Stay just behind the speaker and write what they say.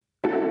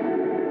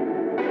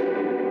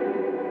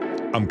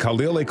I'm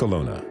Khalil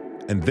Ekolona,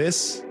 and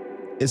this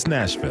is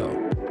Nashville.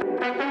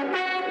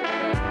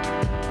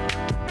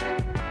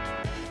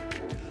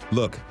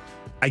 Look,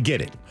 I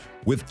get it.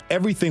 With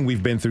everything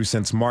we've been through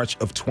since March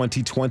of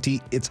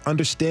 2020, it's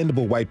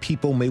understandable why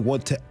people may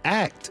want to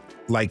act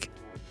like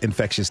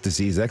infectious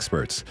disease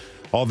experts.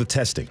 All the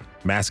testing,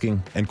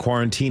 masking, and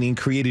quarantining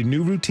created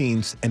new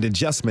routines and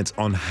adjustments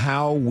on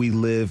how we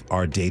live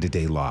our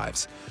day-to-day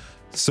lives.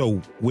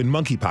 So when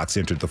monkeypox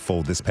entered the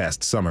fold this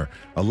past summer,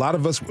 a lot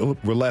of us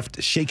were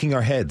left shaking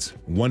our heads,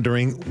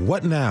 wondering,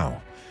 what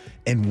now?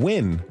 And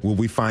when will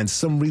we find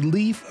some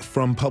relief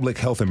from public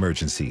health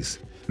emergencies?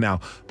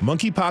 Now,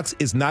 monkeypox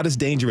is not as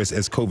dangerous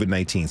as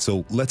COVID-19,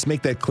 so let's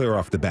make that clear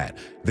off the bat.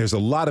 There's a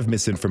lot of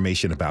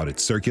misinformation about it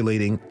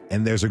circulating,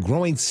 and there's a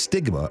growing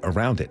stigma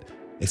around it,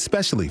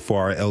 especially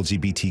for our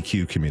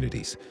LGBTQ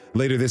communities.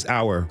 Later this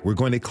hour, we're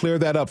going to clear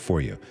that up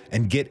for you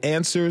and get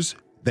answers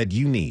that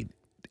you need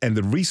and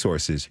the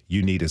resources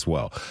you need as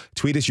well.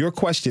 Tweet us your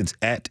questions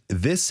at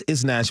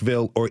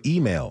thisisnashville or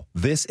email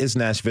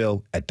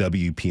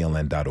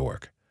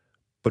thisisnashville@wpln.org.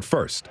 But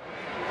first,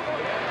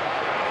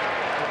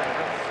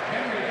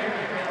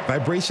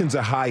 vibrations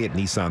are high at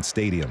Nissan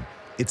Stadium.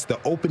 It's the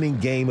opening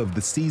game of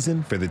the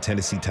season for the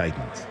Tennessee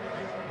Titans.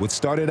 What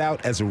started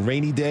out as a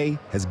rainy day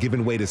has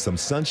given way to some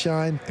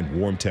sunshine and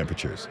warm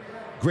temperatures.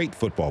 Great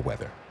football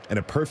weather, and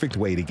a perfect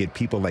way to get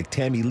people like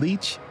Tammy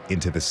Leach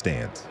into the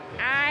stands.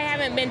 I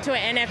haven't been to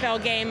an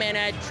NFL game in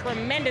a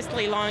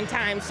tremendously long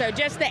time, so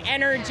just the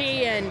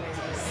energy and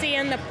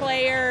seeing the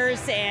players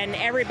and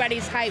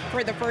everybody's hype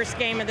for the first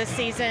game of the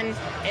season,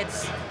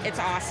 it's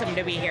awesome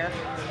to be here.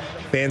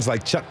 Fans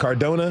like Chuck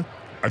Cardona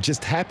are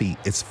just happy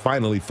it's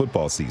finally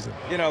football season.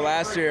 You know,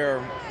 last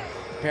year,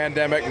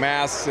 pandemic,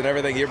 masks, and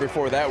everything, year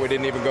before that, we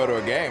didn't even go to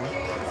a game.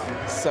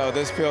 So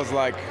this feels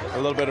like a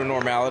little bit of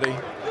normality.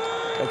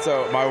 And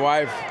so my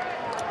wife,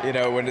 you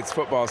know, when it's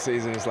football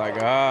season, it's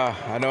like,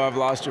 I know I've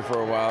lost you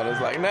for a while. And it's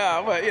like,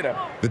 no, but, you know.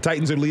 The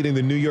Titans are leading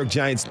the New York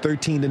Giants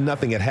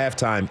 13-0 at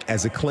halftime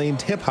as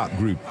acclaimed hip-hop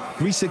group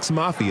 3-6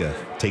 Mafia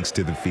takes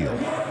to the field.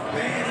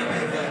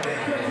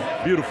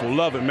 Beautiful,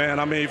 love it,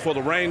 man. I mean, for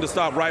the rain to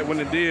stop right when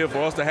it did, for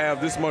us to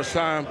have this much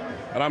time,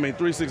 and I mean,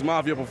 3-6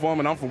 Mafia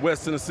performing. I'm from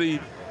West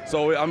Tennessee,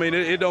 so I mean,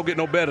 it don't get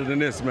no better than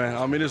this, man.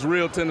 I mean, it's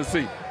real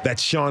Tennessee.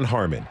 That's Sean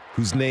Harmon,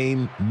 whose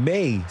name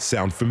may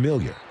sound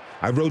familiar.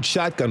 I rode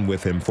shotgun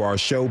with him for our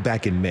show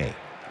back in May.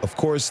 Of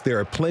course, there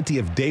are plenty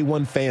of day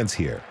one fans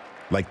here,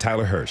 like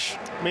Tyler Hirsch.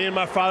 Me and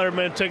my father have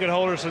been ticket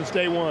holders since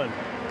day one.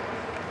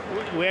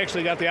 We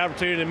actually got the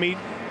opportunity to meet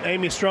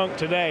Amy Strunk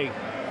today.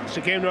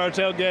 She came to our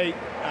tailgate.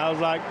 I was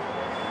like,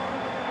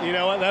 you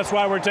know what, that's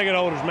why we're ticket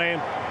holders,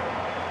 man.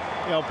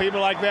 You know,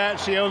 people like that,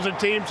 she owns a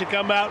team, she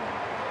come out,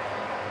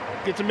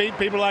 get to meet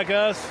people like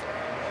us.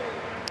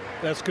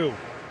 That's cool.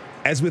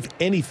 As with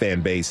any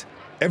fan base,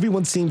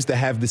 everyone seems to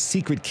have the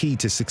secret key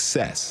to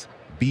success.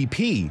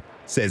 BP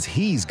says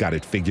he's got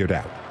it figured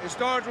out. It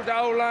starts with the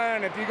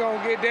O-line. If you're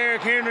going to get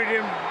Derrick Henry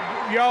them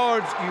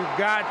yards, you've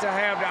got to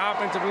have the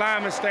offensive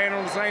linemen staying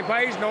on the same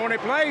page, knowing their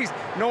plays,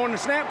 knowing the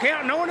snap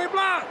count, knowing their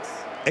blocks.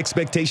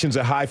 Expectations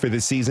are high for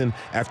this season.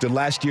 After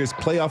last year's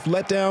playoff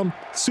letdown,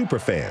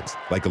 superfans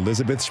like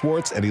Elizabeth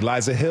Schwartz and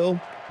Eliza Hill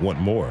want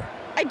more.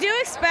 I do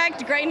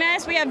expect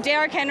greatness. We have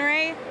Derrick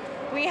Henry.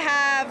 We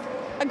have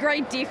a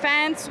great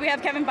defense. We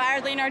have Kevin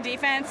Byard leading our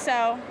defense,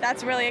 so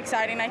that's really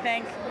exciting, I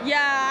think.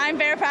 Yeah, I'm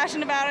very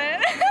passionate about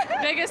it.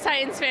 Biggest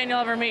Titans fan you'll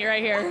ever meet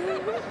right here.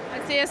 I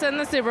see us in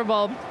the Super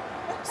Bowl.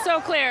 So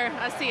clear,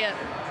 I see it.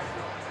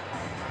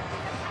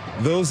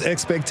 Those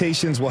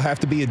expectations will have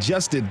to be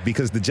adjusted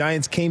because the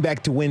Giants came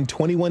back to win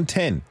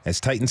 21-10 as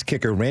Titans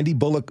kicker Randy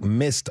Bullock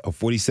missed a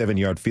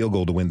 47-yard field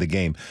goal to win the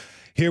game.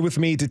 Here with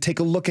me to take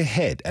a look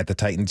ahead at the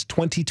Titans'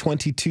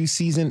 2022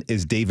 season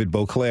is David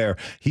Beauclair.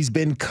 He's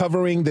been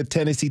covering the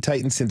Tennessee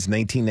Titans since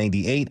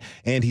 1998,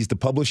 and he's the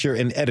publisher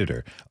and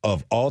editor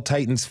of All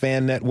Titans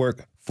Fan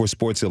Network for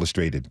Sports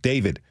Illustrated.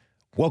 David,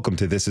 welcome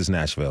to This Is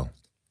Nashville.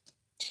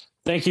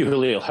 Thank you,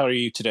 Khalil. How are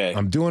you today?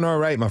 I'm doing all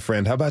right, my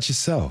friend. How about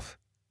yourself?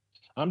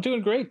 I'm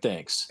doing great,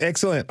 thanks.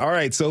 Excellent. All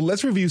right, so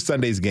let's review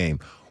Sunday's game.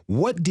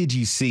 What did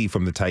you see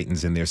from the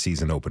Titans in their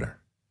season opener?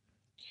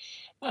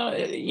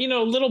 You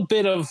know, a little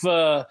bit of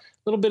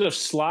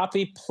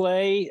sloppy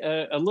play,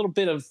 a little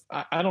bit of,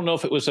 I don't know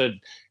if it was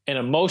an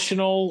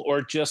emotional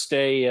or just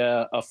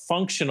a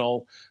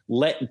functional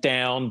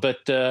letdown, but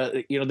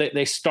you know,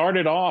 they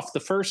started off the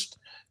first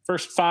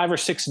 5 or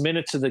 6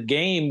 minutes of the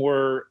game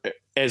were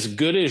as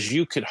good as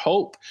you could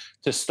hope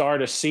to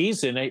start a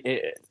season.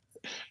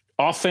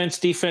 Offense,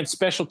 defense,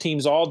 special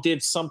teams all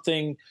did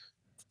something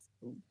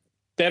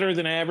better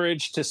than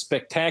average to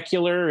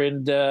spectacular,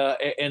 and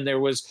there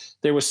was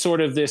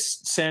sort of this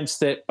sense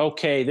that,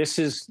 okay, this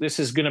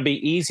is going to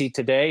be easy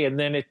today, and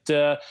then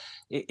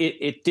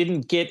it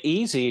didn't get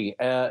easy.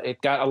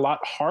 It got a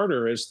lot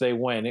harder as they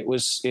went. It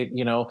was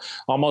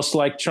almost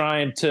like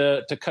trying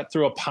to cut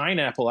through a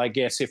pineapple, I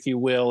guess, if you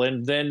will.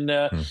 And then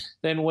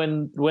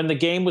when the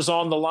game was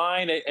on the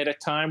line at a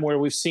time where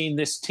we've seen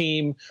this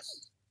team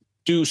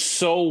do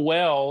so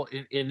well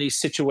in these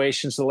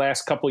situations the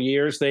last couple of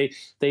years. They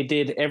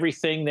did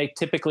everything they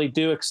typically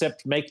do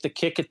except make the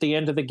kick at the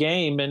end of the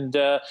game, and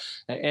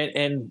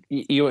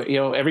you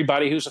know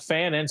everybody who's a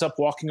fan ends up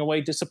walking away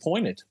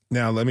disappointed.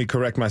 Now, let me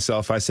correct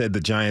myself. I said the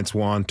Giants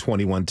won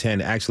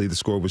 21-10. Actually, the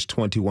score was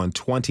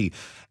 21-20.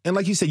 And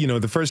like you said, you know,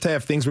 the first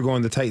half, things were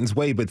going the Titans'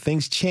 way, but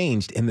things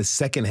changed in the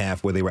second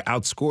half where they were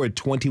outscored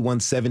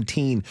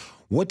 21-17.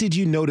 What did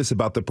you notice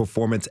about the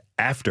performance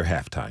after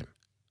halftime?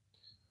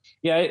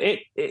 Yeah,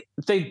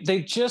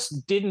 they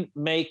just didn't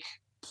make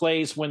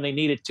plays when they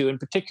needed to, and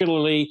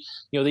particularly,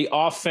 you know, the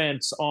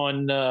offense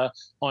on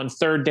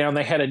third down.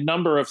 They had a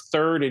number of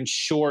third and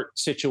short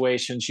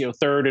situations, you know,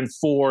 3rd and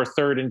 4,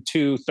 3rd and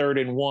 2,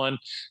 3rd and 1,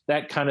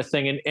 that kind of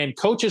thing. And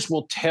coaches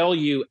will tell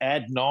you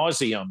ad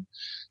nauseum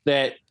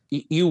that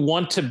you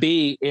want to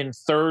be in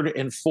 3rd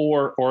and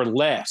 4 or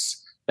less.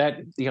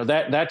 That, you know,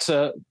 that's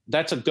a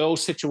go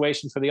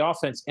situation for the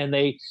offense, and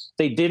they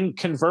didn't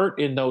convert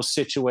in those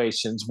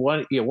situations.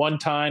 One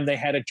time they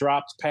had a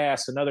dropped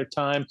pass, another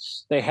time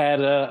they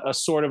had a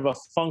sort of a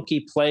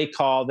funky play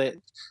call that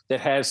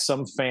has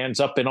some fans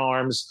up in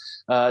arms.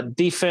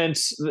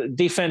 Defense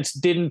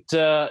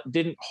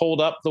didn't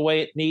hold up the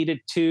way it needed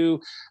to.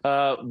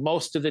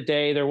 Most of the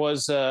day there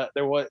was a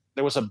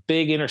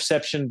big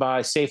interception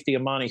by safety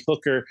Amani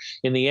Hooker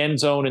in the end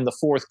zone in the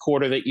fourth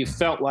quarter that you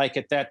felt like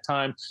at that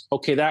time,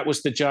 okay, that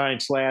was the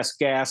Giants' last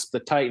gasp. The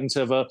Titans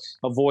have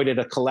avoided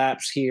a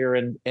collapse here,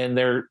 and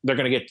they're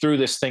going to get through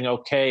this thing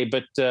okay.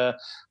 But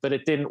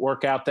it didn't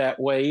work out that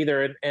way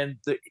either. And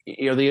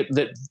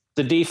the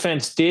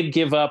defense did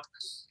give up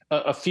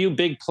a few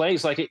big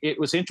plays. Like it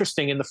was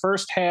interesting in the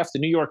first half, the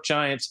New York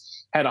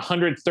Giants had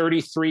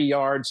 133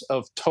 yards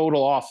of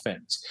total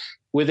offense.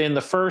 Within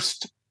the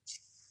first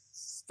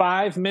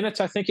 5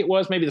 minutes, I think it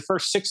was, maybe the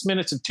first 6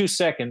 minutes and 2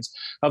 seconds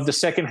of the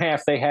second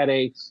half, they had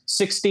a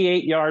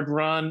 68-yard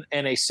run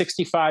and a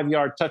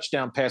 65-yard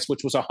touchdown pass,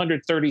 which was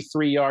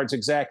 133 yards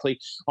exactly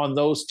on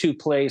those two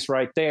plays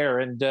right there.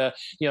 And,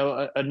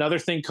 another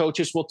thing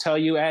coaches will tell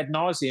you ad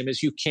nauseum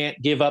is you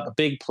can't give up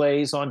big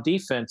plays on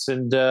defense.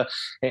 And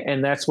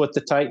that's what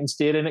the Titans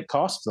did, and it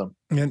cost them.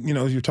 And, you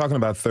know, you're talking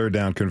about third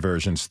down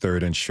conversions,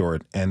 3rd and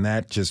short, and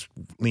that just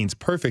leans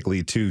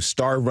perfectly to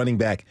star running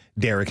back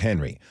Derrick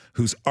Henry,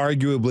 who's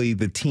arguably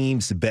the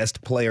team's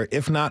best player,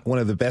 if not one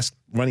of the best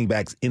running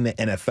backs in the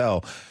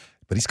NFL.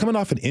 But he's coming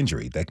off an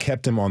injury that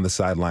kept him on the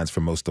sidelines for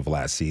most of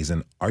last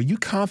season. Are you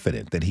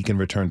confident that he can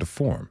return to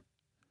form?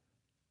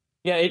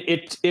 Yeah,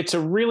 it's a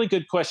really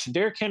good question.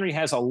 Derrick Henry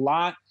has a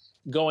lot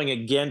going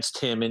against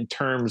him in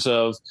terms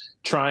of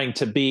trying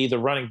to be the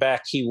running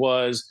back he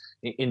was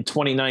in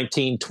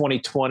 2019,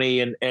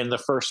 2020, and the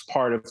first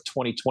part of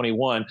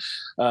 2021.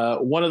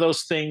 One of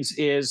those things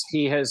is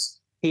he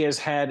has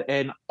had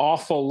an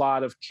awful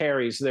lot of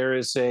carries. There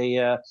is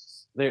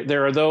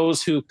there are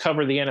those who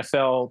cover the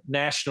NFL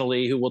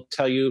nationally who will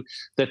tell you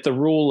that the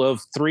rule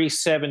of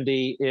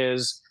 370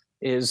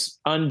 is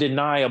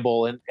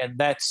undeniable, and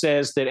that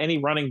says that any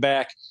running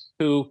back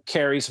who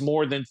carries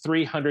more than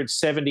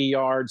 370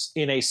 yards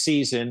in a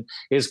season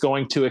is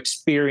going to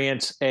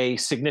experience a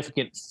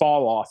significant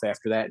fall off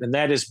after that. And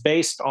that is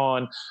based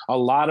on a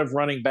lot of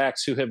running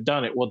backs who have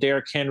done it. Well,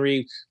 Derrick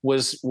Henry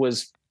was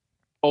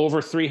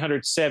over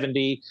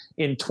 370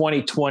 in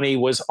 2020,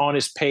 was on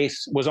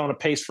a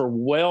pace for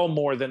well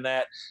more than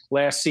that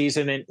last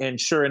season. And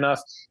sure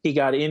enough, he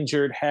got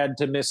injured, had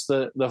to miss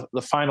the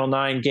final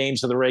 9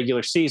 games of the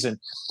regular season.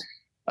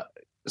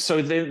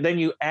 So then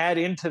you add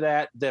into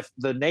that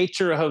the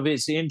nature of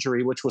his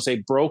injury, which was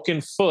a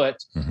broken foot,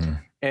 mm-hmm.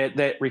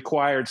 That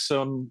required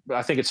some,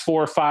 I think it's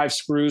 4 or 5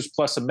 screws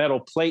plus a metal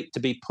plate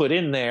to be put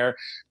in there.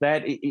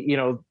 That, you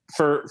know,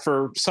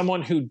 for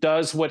someone who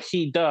does what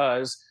he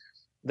does,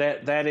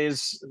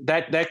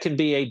 that can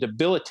be a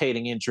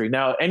debilitating injury.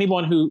 Now,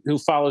 anyone who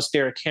follows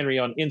Derrick Henry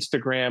on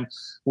Instagram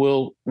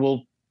will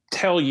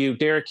tell you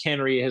Derrick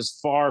Henry is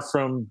far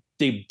from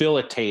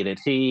debilitated.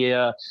 He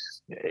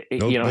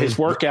his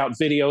workout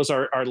videos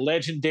are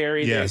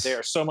legendary. Yes. They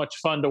are so much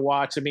fun to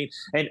watch. I mean,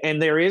 and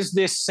there is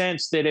this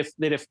sense that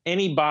if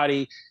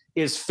anybody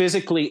is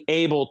physically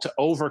able to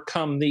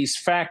overcome these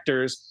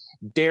factors,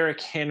 Derrick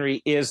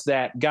Henry is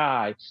that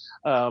guy.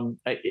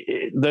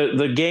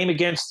 The game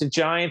against the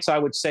Giants, I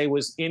would say,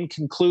 was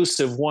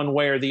inconclusive one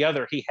way or the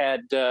other. He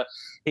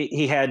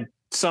had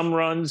some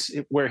runs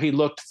where he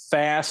looked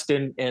fast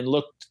and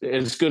looked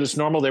as good as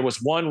normal. There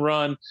was one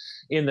run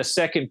in the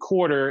second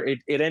quarter.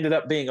 It ended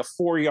up being a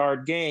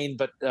 4-yard gain,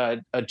 but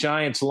a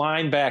Giants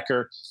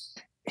linebacker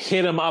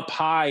hit him up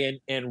high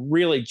and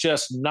really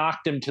just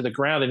knocked him to the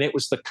ground. And it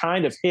was the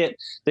kind of hit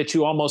that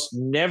you almost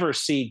never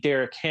see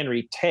Derrick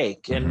Henry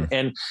take. And mm-hmm.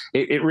 and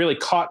it really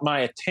caught my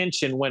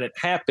attention when it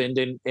happened.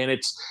 And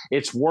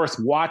it's worth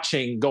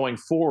watching going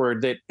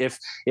forward, that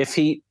if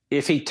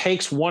he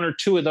takes 1 or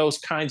 2 of those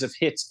kinds of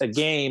hits a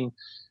game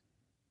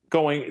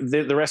going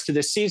the rest of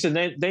this season,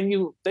 then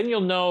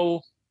you'll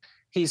know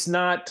he's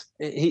not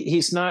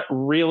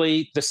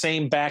really the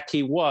same back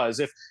he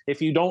was.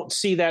 If you don't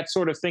see that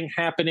sort of thing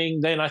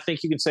happening, then I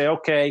think you can say,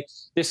 okay,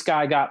 this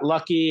guy got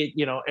lucky.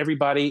 You know,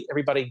 everybody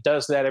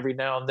does that every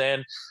now and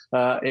then.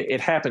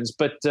 It happens,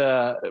 but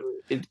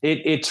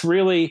it's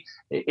really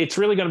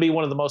going to be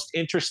one of the most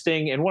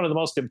interesting and one of the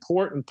most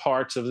important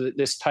parts of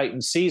this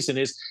Titans season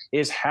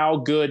is how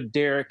good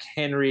Derrick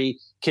Henry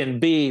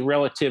can be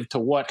relative to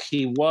what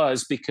he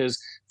was,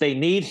 because they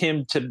need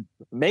him to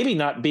maybe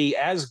not be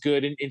as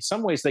good. In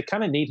some ways, they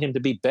kind of need him to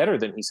be better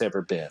than he's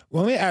ever been.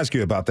 Well, let me ask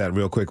you about that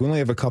real quick. We only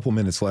have a couple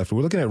minutes left.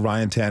 We're looking at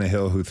Ryan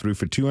Tannehill, who threw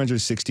for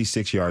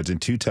 266 yards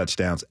and 2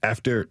 touchdowns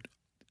after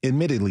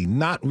admittedly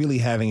not really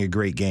having a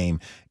great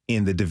game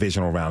in the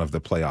divisional round of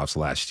the playoffs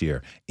last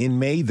year. In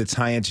May, the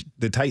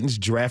Titans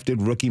drafted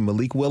rookie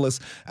Malik Willis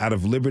out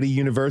of Liberty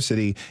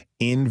University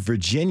in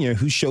Virginia,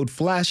 who showed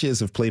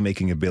flashes of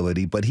playmaking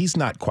ability, but he's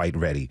not quite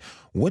ready.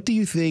 What do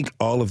you think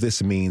all of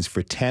this means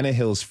for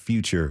Tannehill's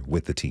future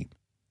with the team?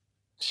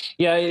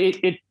 Yeah,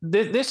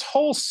 this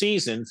whole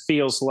season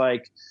feels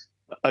like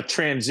a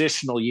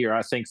transitional year,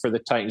 I think, for the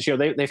Titans. You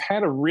know, they've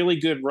had a really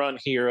good run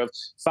here of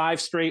 5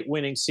 straight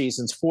winning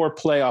seasons, 4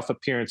 playoff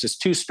appearances,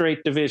 2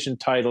 straight division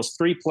titles,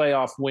 3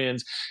 playoff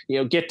wins, you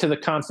know, get to the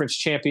conference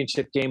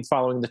championship game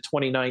following the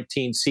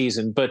 2019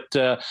 season. But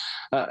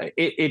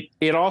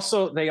they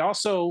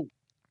also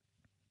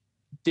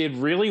did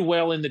really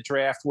well in the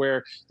draft,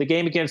 where the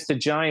game against the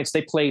Giants,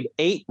 they played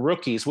 8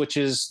 rookies, which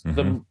is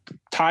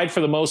tied for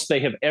the most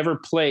they have ever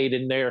played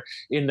in their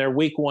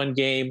week 1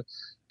 game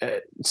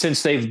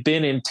since they've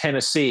been in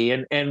Tennessee.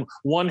 And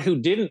one who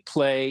didn't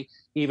play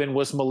even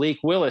was Malik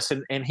Willis.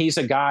 And he's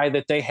a guy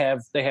that they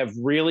have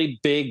really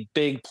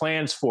big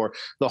plans for.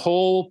 The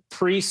whole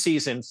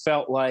preseason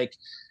felt like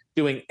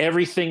doing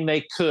everything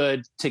they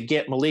could to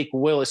get Malik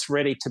Willis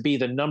ready to be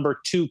the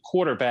number 2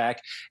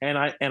 quarterback. And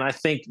I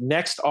think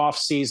next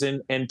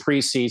offseason and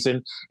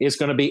preseason is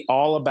going to be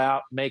all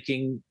about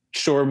making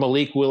sure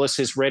Malik Willis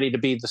is ready to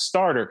be the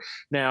starter.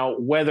 Now,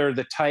 whether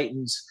the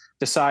Titans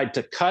decide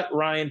to cut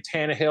Ryan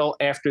Tannehill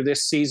after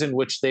this season,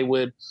 which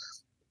that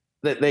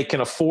they can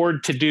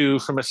afford to do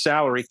from a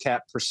salary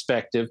cap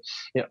perspective,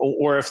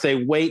 or if they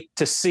wait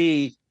to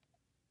see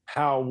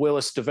how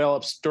Willis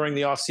develops during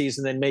the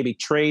offseason, then maybe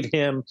trade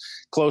him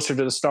closer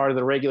to the start of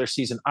the regular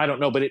season. I don't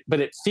know, but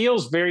it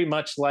feels very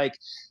much like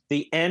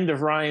the end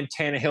of Ryan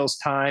Tannehill's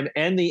time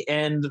and the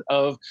end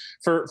of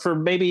for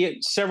maybe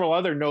several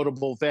other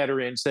notable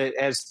veterans, that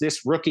as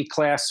this rookie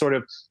class sort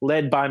of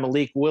led by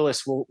Malik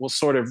Willis will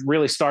sort of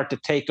really start to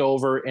take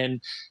over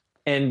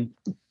and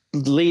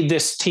lead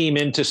this team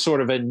into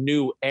sort of a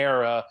new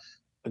era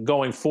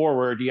going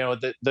forward. You know,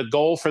 the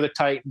goal for the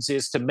Titans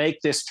is to make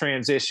this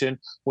transition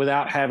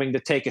without having to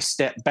take a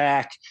step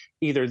back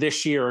either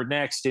this year or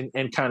next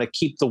and kind of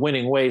keep the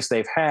winning ways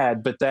they've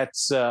had. But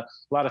that's a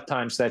lot of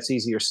times that's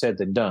easier said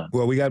than done.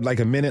 Well, we got like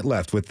a minute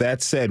left. With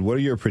that said, what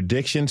are your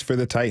predictions for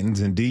the Titans,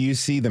 and do you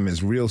see them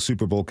as real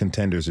Super Bowl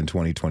contenders in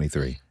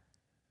 2023?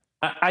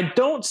 I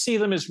don't see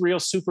them as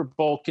real Super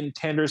Bowl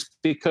contenders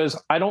because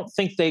I don't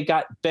think they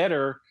got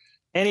better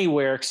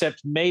anywhere except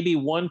maybe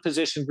one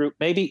position group,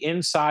 maybe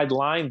inside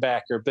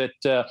linebacker. But,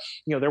 their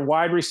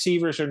wide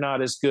receivers are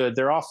not as good.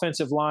 Their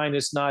offensive line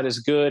is not as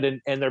good,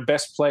 and their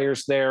best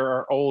players there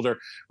are older.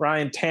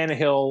 Ryan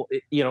Tannehill,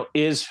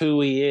 is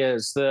who he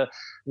is. The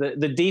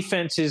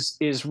defense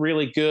is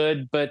really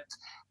good, but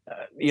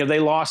they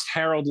lost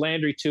Harold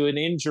Landry to an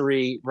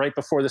injury right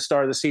before the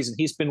start of the season.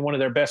 He's been one of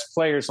their best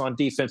players on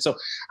defense. So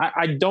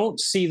I don't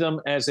see them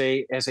as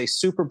a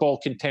Super Bowl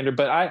contender,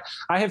 but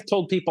I have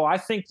told people I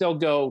think they'll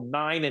go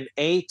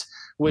 9-8,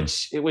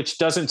 which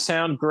doesn't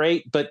sound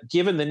great, but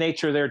given the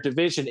nature of their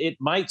division, it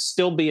might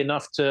still be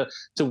enough to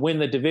win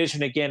the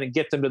division again and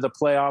get them to the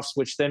playoffs,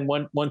 which then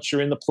once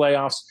you're in the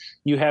playoffs,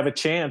 you have a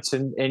chance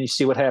and you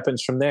see what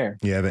happens from there.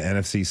 Yeah, the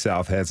NFC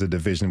South has a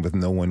division with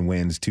no one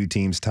wins, 2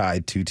 teams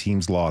tied, 2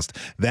 teams lost.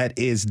 That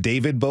is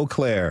David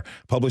Beauclair,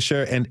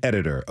 publisher and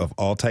editor of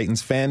All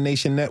Titans Fan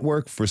Nation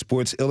Network for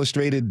Sports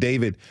Illustrated.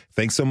 David,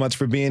 thanks so much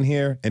for being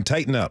here, and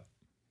tighten up.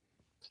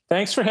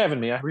 Thanks for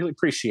having me. I really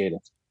appreciate it.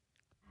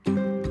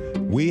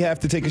 We have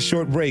to take a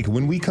short break.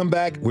 When we come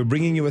back, we're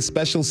bringing you a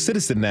special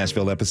Citizen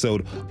Nashville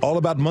episode all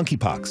about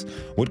monkeypox.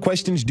 What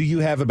questions do you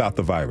have about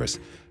the virus?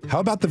 How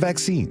about the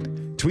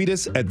vaccine? Tweet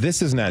us at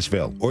This Is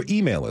Nashville or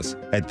email us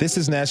at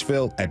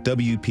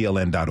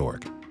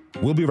thisisnashville@wpln.org.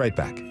 We'll be right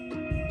back.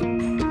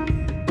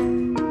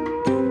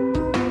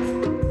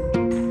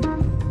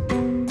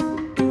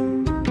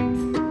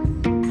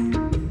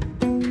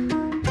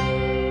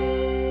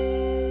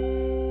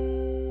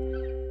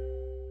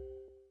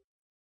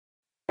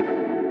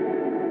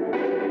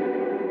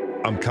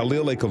 I'm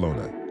Khalil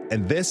Ekolona,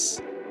 and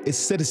this is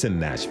Citizen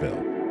Nashville.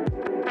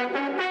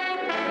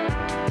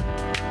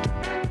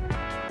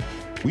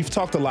 We've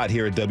talked a lot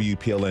here at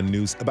WPLN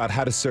News about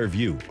how to serve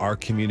you, our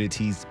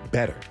communities,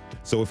 better.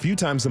 So a few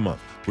times a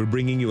month, we're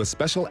bringing you a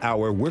special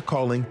hour we're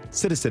calling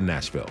Citizen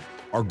Nashville.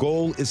 Our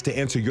goal is to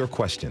answer your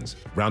questions,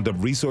 round up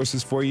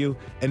resources for you,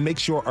 and make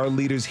sure our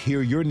leaders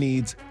hear your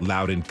needs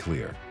loud and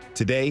clear.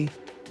 Today,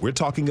 We're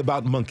talking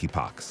about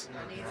monkeypox.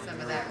 I need some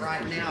of that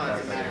right now,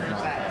 as a matter of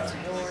fact.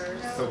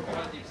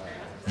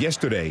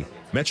 Yesterday,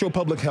 Metro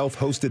Public Health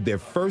hosted their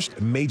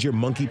first major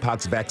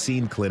monkeypox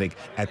vaccine clinic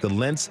at the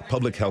Lentz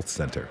Public Health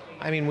Center.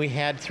 I mean, we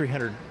had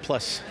 300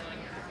 plus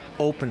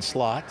open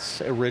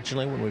slots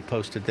originally when we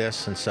posted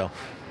this, and so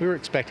we were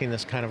expecting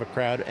this kind of a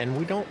crowd, and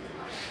we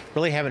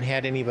haven't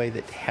had anybody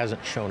that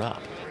hasn't shown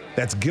up.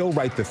 That's Gil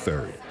Wright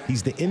III.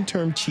 He's the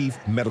interim chief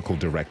medical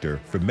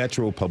director for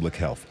Metro Public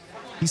Health.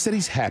 He said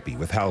he's happy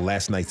with how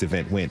last night's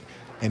event went,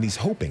 and he's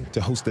hoping to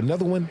host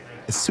another one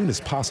as soon as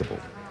possible.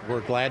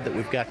 We're glad that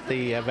we've got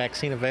the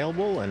vaccine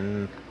available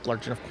and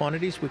large enough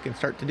quantities we can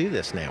start to do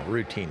this now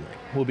routinely.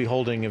 We'll be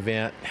holding an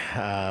event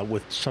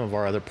with some of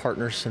our other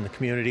partners in the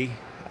community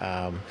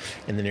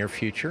in the near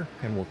future,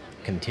 and we'll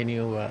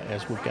continue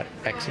as we've got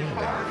vaccine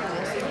available.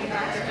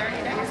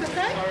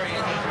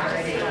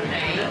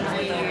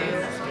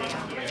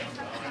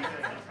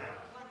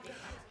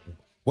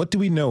 What do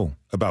we know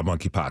about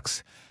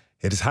monkeypox?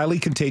 It is highly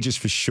contagious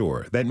for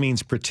sure. That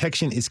means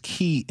protection is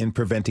key in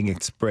preventing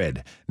its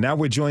spread. Now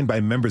we're joined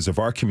by members of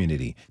our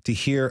community to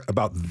hear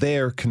about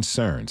their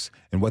concerns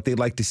and what they'd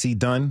like to see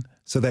done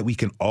so that we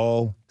can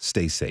all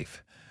stay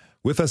safe.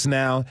 With us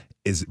now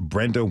is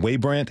Brenda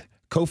Weybrandt,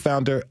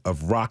 co-founder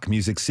of Rock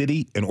Music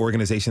City, an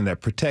organization that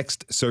protects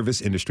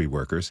service industry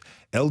workers,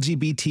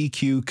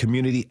 LGBTQ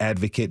community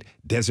advocate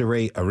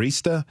Desiree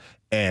Arista,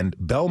 and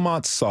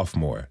Belmont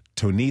sophomore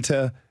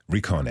Tonita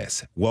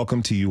Ricones.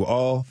 Welcome to you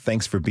all.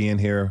 Thanks for being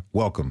here.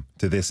 Welcome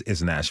to This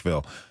is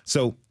Nashville.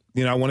 So,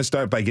 I want to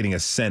start by getting a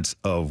sense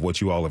of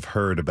what you all have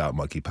heard about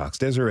monkeypox.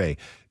 Desiree,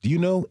 do you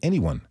know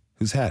anyone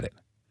who's had it?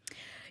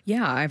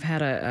 Yeah, I've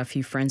had a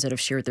few friends that have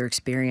shared their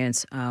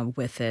experience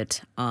with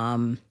it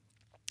and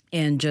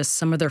just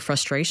some of their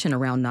frustration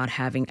around not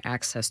having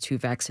access to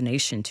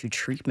vaccination, to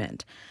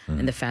treatment,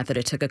 and the fact that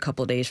it took a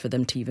couple of days for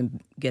them to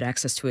even get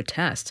access to a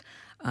test,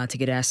 to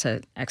get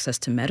access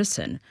to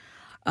medicine.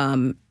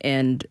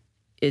 And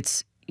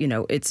it's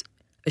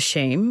a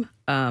shame,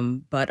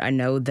 but I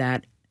know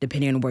that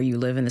depending on where you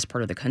live in this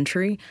part of the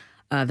country,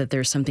 that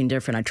there's something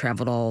different. I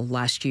traveled all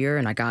last year,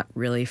 and I got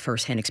really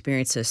firsthand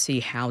experience to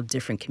see how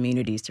different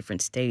communities,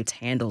 different states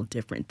handle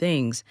different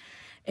things.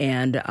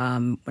 And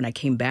when I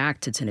came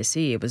back to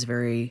Tennessee, it was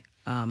very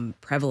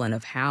prevalent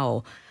of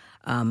how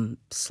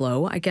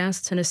slow, I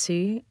guess,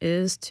 Tennessee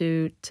is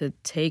to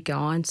take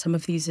on some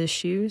of these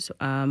issues.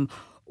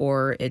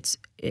 Or it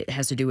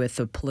has to do with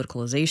the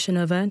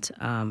politicalization of it,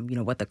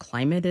 what the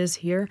climate is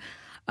here.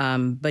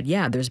 But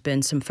yeah, there's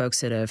been some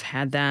folks that have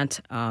had that,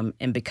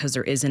 and because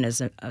there isn't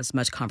as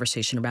much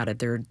conversation about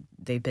it,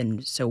 they've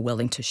been so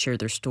willing to share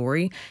their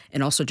story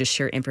and also just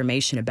share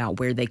information about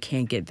where they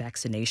can get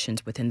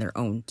vaccinations within their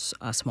own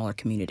smaller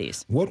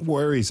communities. What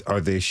worries are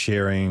they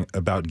sharing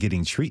about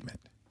getting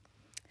treatment?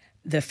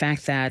 The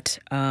fact that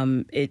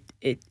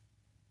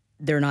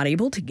they're not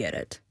able to get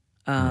it.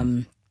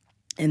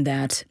 And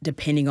that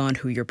depending on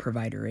who your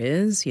provider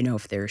is,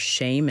 if there's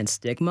shame and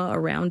stigma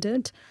around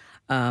it,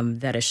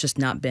 that it's just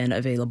not been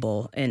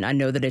available. And I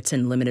know that it's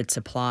in limited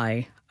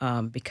supply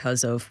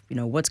because of,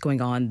 what's going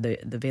on, the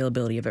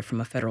availability of it from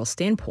a federal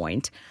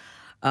standpoint,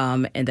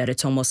 and that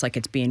it's almost like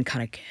it's being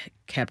kind of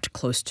kept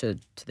close to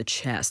the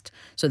chest.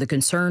 So the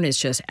concern is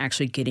just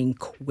actually getting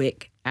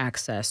quick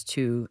access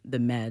to the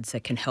meds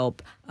that can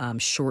help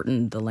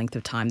shorten the length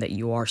of time that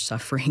you are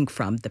suffering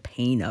from the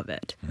pain of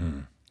it.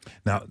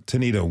 Now,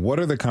 Tonita, what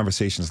are the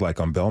conversations like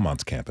on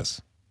Belmont's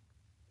campus?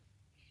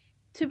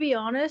 To be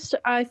honest,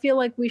 I feel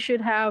like we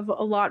should have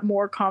a lot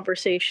more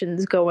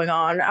conversations going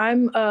on.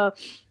 I'm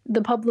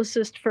the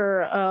publicist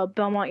for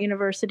Belmont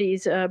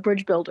University's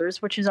Bridge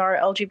Builders, which is our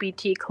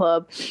LGBT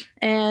club.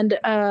 And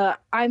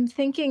I'm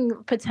thinking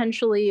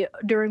potentially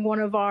during one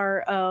of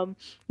our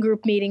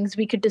group meetings,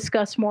 we could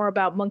discuss more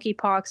about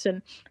monkeypox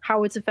and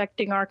how it's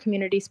affecting our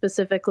community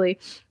specifically.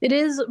 It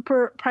is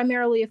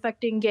primarily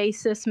affecting gay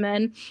cis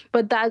men,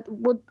 but that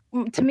would,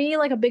 to me,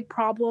 like a big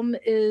problem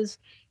is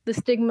the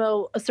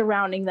stigma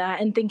surrounding that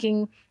and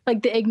thinking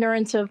like the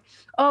ignorance of,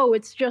 oh,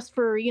 it's just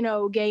for,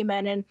 gay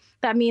men. And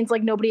that means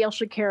like nobody else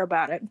should care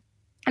about it.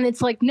 And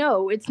it's like,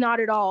 no, it's not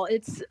at all.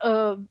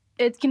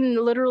 It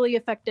can literally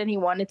affect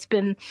anyone. It's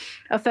been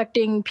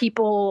affecting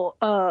people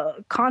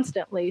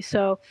constantly.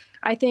 So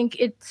I think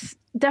it's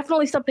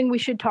definitely something we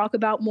should talk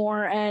about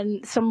more.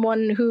 And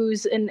someone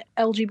who's an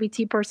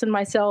LGBT person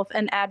myself,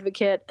 an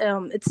advocate,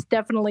 it's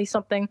definitely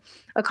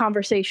a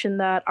conversation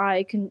that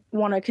I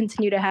want to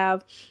continue to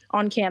have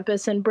on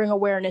campus and bring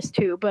awareness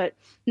to, but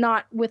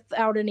not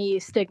without any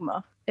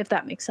stigma, if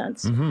that makes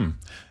sense. Mm-hmm.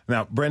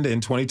 Now, Brenda,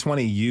 in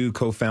 2020, you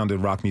co-founded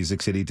Rock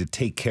Music City to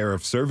take care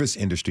of service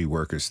industry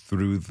workers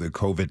through the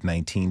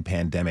COVID-19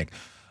 pandemic.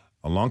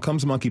 Along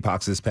comes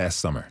monkeypox this past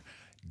summer.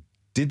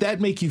 Did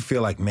that make you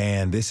feel like,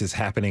 man, this is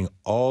happening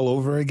all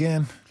over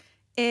again?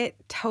 It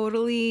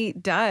totally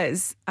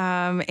does.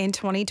 In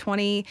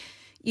 2020,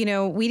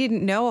 we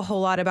didn't know a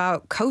whole lot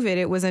about COVID.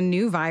 It was a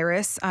new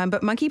virus.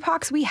 But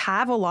monkeypox, we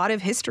have a lot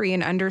of history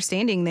and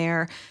understanding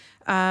there.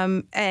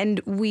 And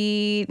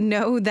we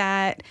know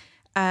that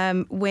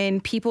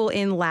When people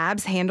in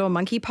labs handle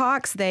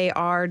monkeypox, they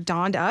are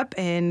donned up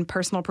in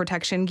personal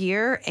protection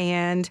gear,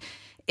 and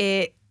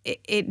it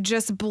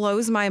just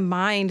blows my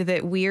mind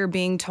that we're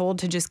being told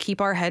to just keep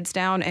our heads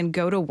down and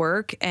go to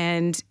work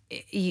and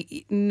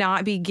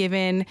not be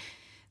given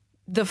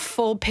the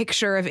full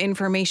picture of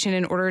information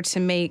in order to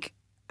make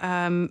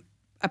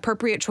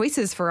appropriate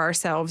choices for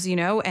ourselves,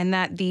 and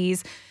that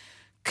these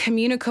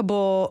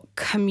communicable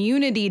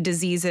community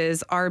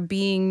diseases are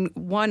being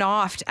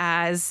one-offed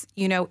as,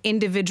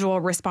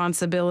 individual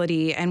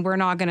responsibility, and we're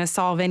not going to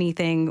solve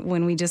anything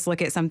when we just look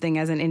at something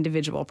as an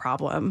individual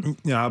problem.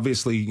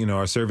 Obviously,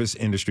 our service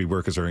industry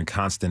workers are in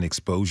constant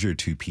exposure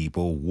to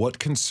people. What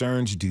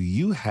concerns do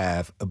you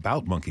have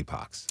about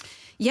monkeypox?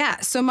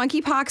 Yeah, so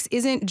monkeypox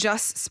isn't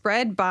just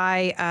spread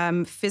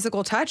by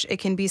physical touch. It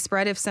can be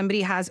spread if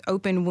somebody has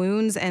open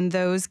wounds and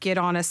those get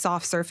on a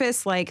soft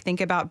surface, like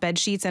think about bed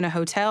sheets in a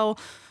hotel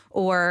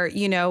or,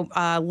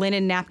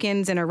 linen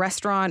napkins in a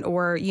restaurant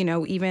or,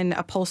 even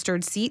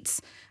upholstered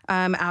seats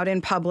out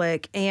in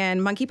public.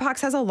 And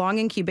monkeypox has a long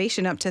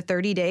incubation up to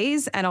 30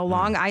 days and a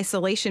long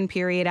isolation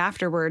period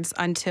afterwards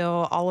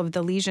until all of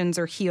the lesions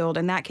are healed.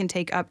 And that can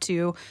take up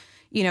to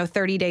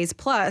 30 days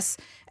plus.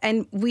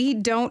 And we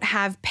don't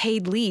have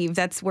paid leave.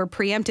 We're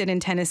preempted in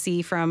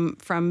Tennessee from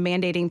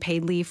mandating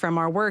paid leave from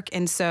our work.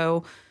 And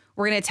so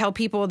we're going to tell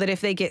people that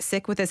if they get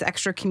sick with this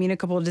extra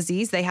communicable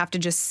disease, they have to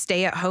just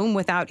stay at home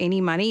without any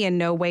money and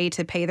no way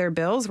to pay their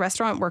bills.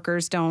 Restaurant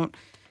workers don't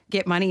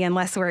get money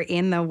unless we're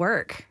in the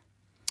work.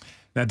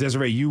 Now,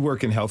 Desiree, you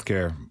work in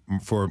healthcare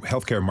for a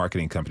healthcare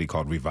marketing company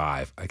called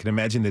Revive. I can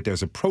imagine that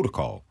there's a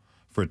protocol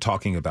for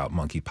talking about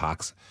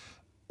monkeypox.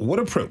 What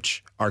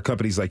approach are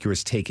companies like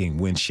yours taking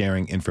when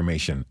sharing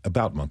information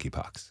about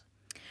monkeypox?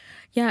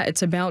 Yeah,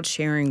 it's about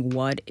sharing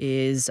what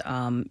is,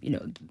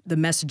 the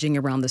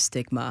messaging around the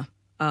stigma.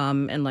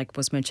 And like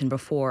was mentioned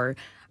before,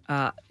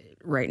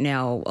 right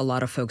now, a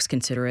lot of folks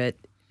consider it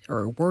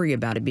or worry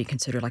about it being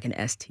considered like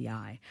an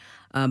STI.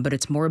 But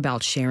it's more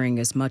about sharing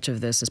as much of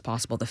this as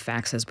possible, the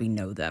facts as we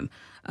know them.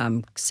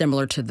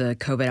 Similar to the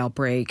COVID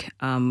outbreak,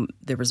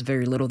 there was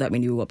very little that we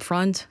knew up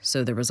front.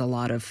 So there was a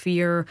lot of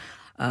fear.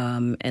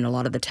 And a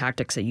lot of the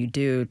tactics that you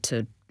do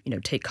to,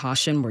 take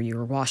caution where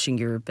you're washing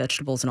your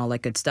vegetables and all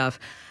that good stuff.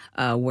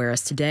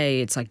 Whereas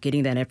today, it's like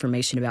getting that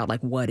information about like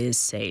what is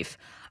safe.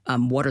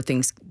 What are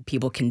things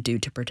people can do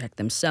to protect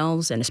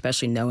themselves? And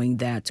especially knowing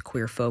that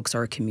queer folks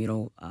are a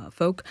communal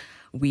folk,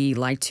 we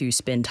like to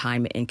spend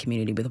time in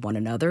community with one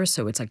another.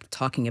 So it's like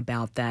talking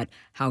about that,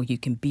 how you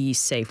can be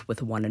safe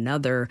with one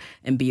another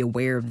and be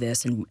aware of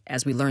this. And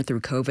as we learned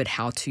through COVID,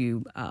 how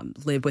to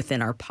live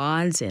within our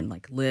pods and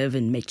like live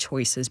and make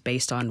choices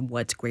based on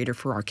what's greater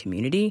for our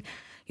community.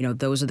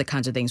 Those are the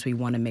kinds of things we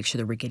want to make sure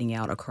that we're getting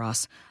out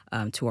across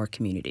to our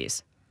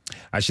communities.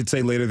 I should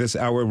say later this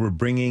hour, we're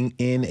bringing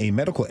in a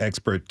medical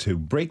expert to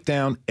break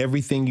down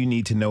everything you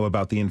need to know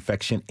about the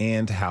infection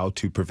and how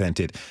to prevent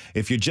it.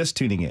 If you're just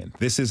tuning in,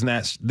 this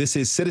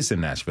is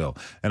Citizen Nashville,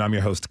 and I'm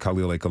your host,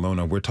 Khalil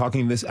Ekalona. We're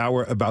talking this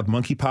hour about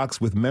monkeypox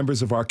with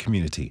members of our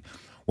community.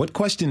 What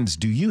questions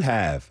do you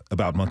have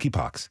about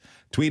monkeypox?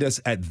 Tweet us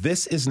at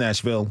This Is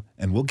Nashville,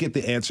 and we'll get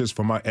the answers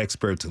from our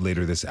experts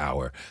later this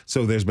hour.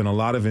 So there's been a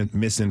lot of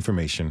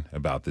misinformation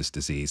about this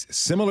disease,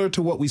 similar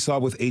to what we saw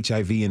with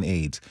HIV and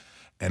AIDS.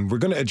 And we're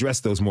going to address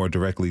those more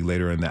directly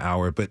later in the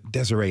hour. But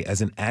Desiree,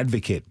 as an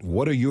advocate,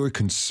 what are your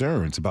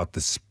concerns about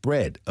the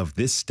spread of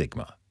this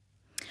stigma?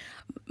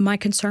 My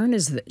concern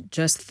is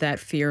just that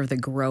fear of the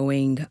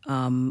growing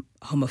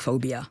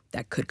homophobia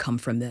that could come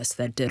from this,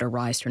 that did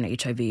arise during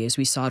HIV. As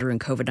we saw during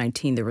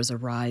COVID-19, there was a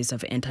rise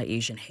of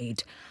anti-Asian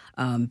hate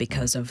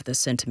because of the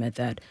sentiment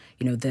that,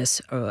 this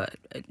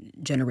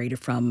generated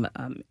from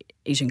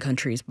Asian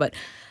countries. But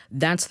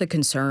that's the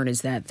concern,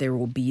 is that there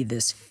will be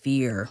this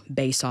fear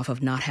based off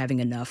of not having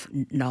enough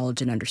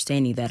knowledge and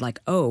understanding that like,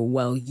 oh,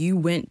 well, you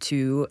went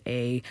to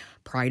a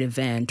pride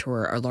event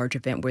or a large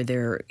event where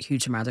there are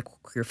huge amounts of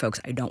queer folks.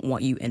 I don't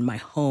want you in my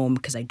home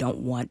because I don't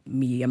want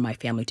me and my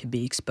family to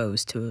be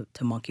exposed to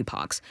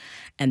monkeypox.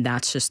 And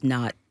that's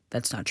not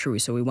true.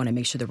 So we want to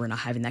make sure that we're not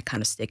having that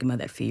kind of stigma,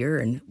 that fear,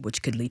 and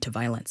which could lead to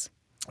violence.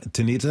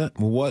 Tanita,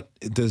 what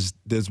does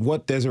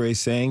what Desiree's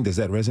saying, does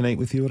that resonate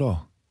with you at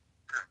all?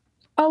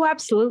 Oh,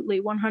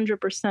 absolutely.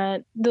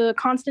 100%. The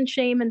constant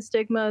shame and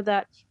stigma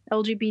that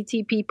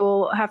LGBT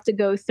people have to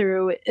go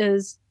through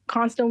is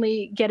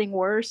constantly getting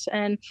worse.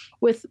 And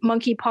with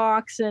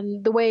monkeypox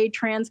and the way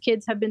trans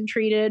kids have been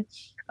treated,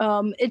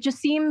 it just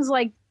seems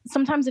like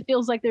sometimes it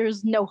feels like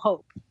there's no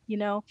hope,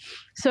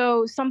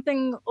 So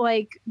something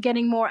like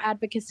getting more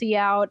advocacy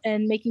out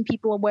and making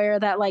people aware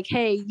that like,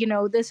 hey,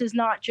 this is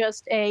not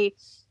just a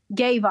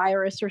gay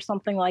virus or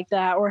something like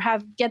that, or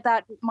get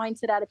that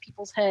mindset out of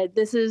people's head.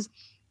 This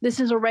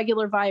is a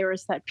regular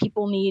virus that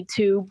people need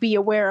to be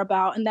aware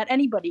about and that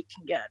anybody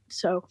can get.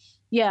 So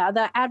yeah,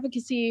 that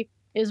advocacy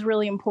is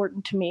really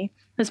important to me,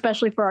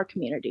 especially for our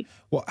community.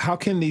 Well, how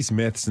can these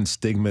myths and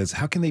stigmas,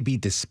 how can they be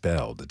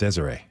dispelled?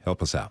 Desiree,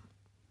 help us out.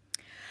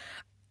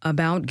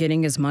 About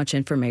getting as much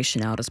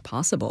information out as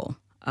possible.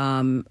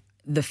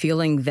 The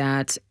feeling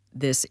that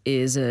this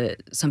is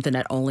something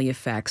that only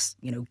affects,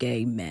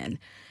 gay men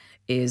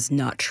is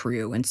not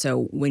true. And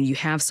so when you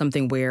have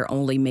something where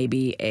only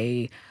maybe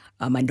a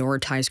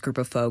minoritized group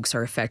of folks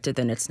are affected,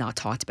 then it's not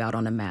talked about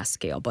on a mass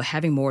scale. But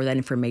having more of that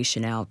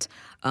information out,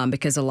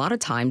 because a lot of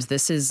times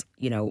this is,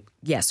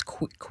 yes,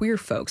 queer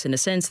folks in the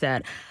sense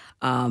that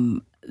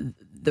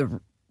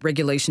the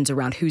regulations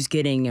around who's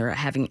getting or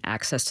having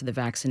access to the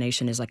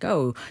vaccination is like,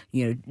 oh,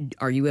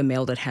 are you a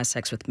male that has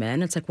sex with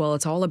men? It's like, well,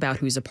 it's all about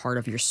who's a part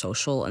of your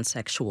social and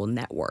sexual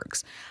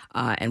networks.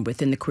 And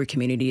within the queer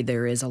community,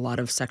 there is a lot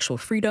of sexual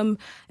freedom.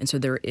 And so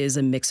there is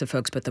a mix of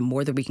folks. But the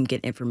more that we can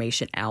get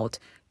information out,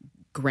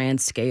 grand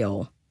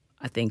scale,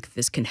 I think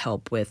this can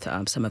help with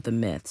some of the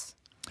myths.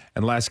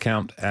 And last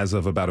count, as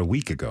of about a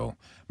week ago,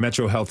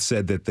 Metro Health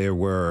said that there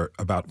were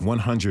about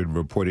 100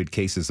 reported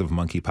cases of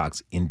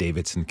monkeypox in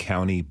Davidson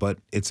County, but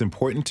it's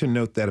important to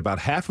note that about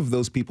half of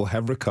those people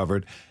have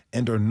recovered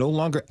and are no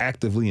longer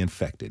actively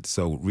infected.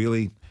 So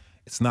really,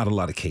 it's not a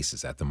lot of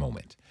cases at the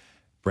moment.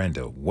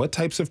 Brenda, what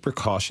types of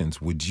precautions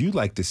would you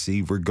like to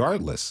see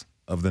regardless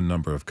of the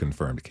number of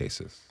confirmed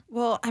cases?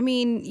 Well, I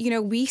mean,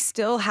 we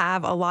still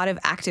have a lot of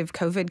active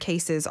COVID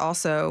cases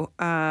also.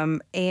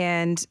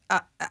 And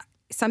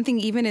something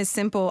even as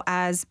simple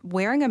as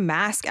wearing a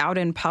mask out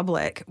in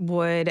public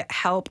would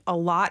help a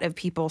lot of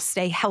people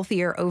stay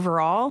healthier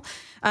overall.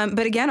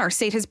 But again, our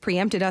state has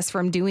preempted us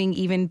from doing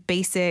even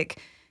basic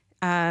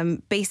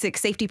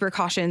safety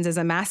precautions as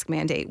a mask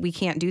mandate. We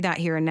can't do that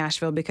here in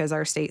Nashville because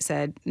our state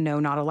said, no,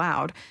 not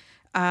allowed.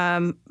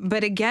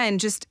 But again,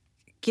 just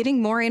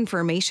getting more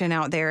information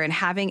out there and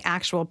having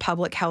actual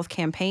public health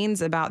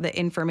campaigns about the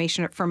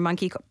information from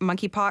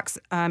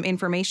monkeypox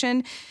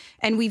information.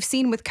 And we've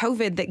seen with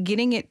COVID that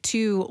getting it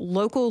to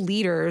local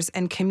leaders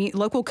and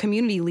local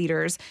community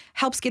leaders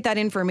helps get that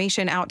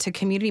information out to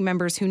community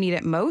members who need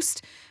it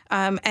most.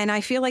 And I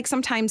feel like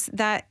sometimes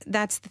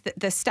that's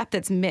the step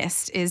that's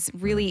missed is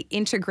really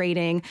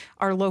integrating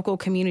our local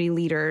community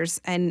leaders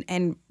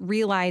and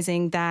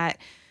realizing that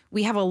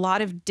we have a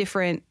lot of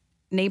different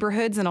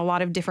neighborhoods and a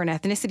lot of different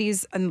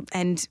ethnicities,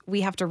 and we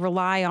have to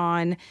rely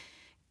on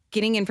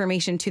getting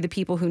information to the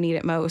people who need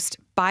it most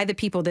by the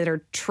people that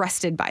are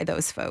trusted by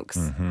those folks.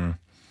 Mm-hmm.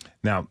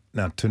 Now,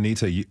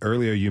 Tonita,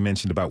 earlier you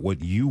mentioned about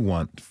what you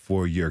want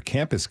for your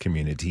campus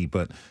community,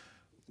 but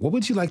what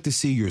would you like to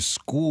see your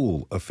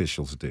school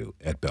officials do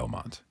at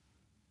Belmont?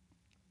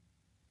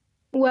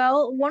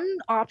 Well, one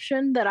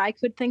option that I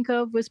could think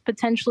of was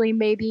potentially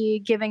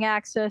maybe giving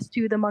access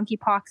to the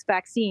monkeypox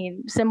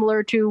vaccine,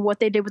 similar to what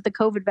they did with the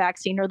COVID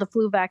vaccine or the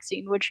flu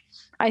vaccine, which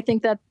I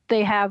think that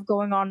they have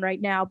going on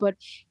right now. But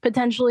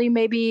potentially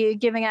maybe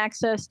giving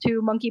access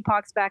to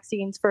monkeypox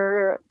vaccines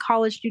for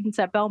college students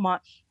at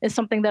Belmont is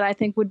something that I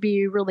think would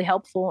be really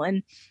helpful.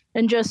 And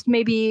just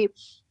maybe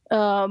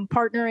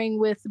partnering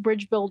with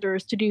bridge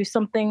builders to do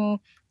something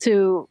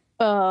to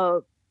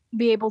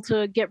be able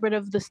to get rid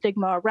of the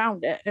stigma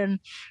around it. And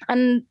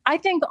I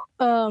think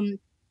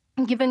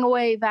giving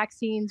away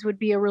vaccines would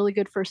be a really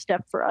good first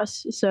step for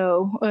us.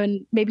 So,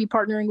 and maybe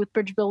partnering with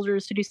bridge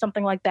builders to do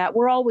something like that.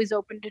 We're always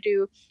open to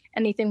do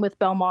anything with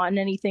Belmont and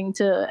anything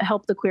to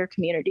help the queer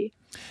community.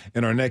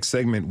 In our next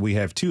segment, we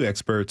have two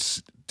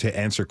experts to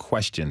answer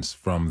questions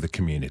from the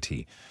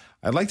community.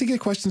 I'd like to get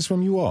questions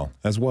from you all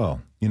as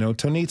well.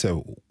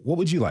 Tonita, what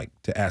would you like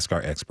to ask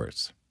our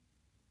experts?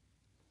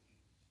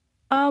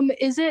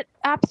 Is it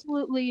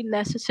absolutely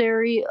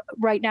necessary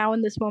right now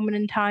in this moment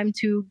in time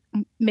to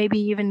maybe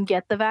even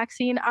get the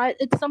vaccine?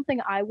 It's something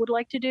I would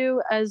like to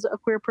do as a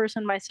queer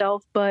person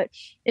myself, but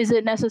is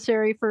it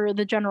necessary for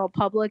the general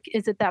public?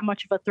 Is it that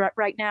much of a threat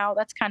right now?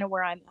 That's kind of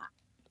where I'm at.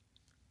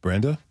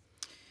 Brenda?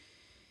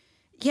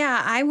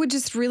 Yeah, I would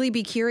just really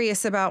be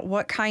curious about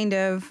what kind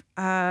of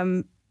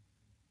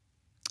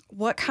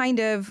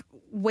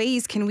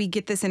ways can we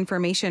get this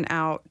information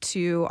out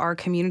to our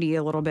community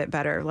a little bit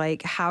better?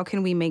 Like, how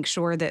can we make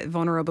sure that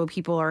vulnerable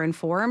people are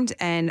informed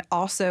and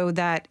also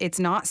that it's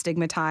not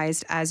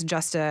stigmatized as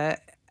just a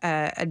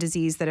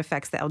disease that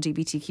affects the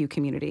LGBTQ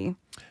community?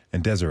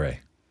 And Desiree?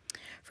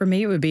 For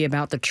me, it would be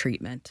about the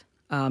treatment.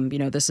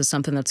 This is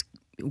something that's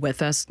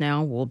with us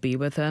now, will be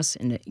with us,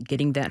 and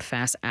getting that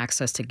fast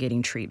access to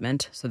getting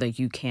treatment so that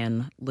you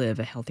can live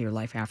a healthier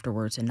life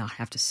afterwards and not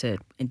have to sit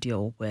and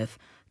deal with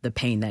the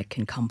pain that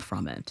can come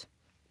from it.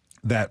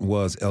 That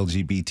was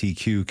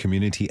LGBTQ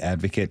community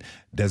advocate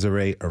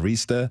Desiree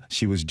Arista.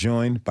 She was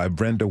joined by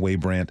Brenda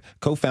Waybrandt,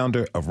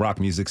 co-founder of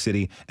Rock Music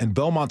City, and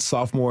Belmont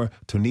sophomore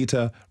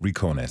Tonita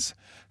Ricones.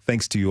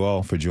 Thanks to you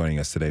all for joining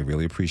us today.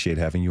 Really appreciate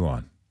having you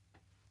on.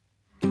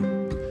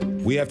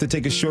 We have to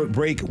take a short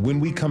break.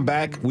 When we come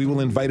back, we will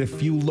invite a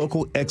few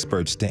local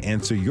experts to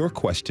answer your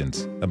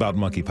questions about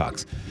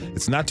monkeypox.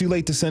 It's not too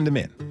late to send them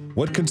in.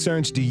 What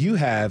concerns do you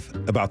have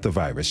about the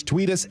virus?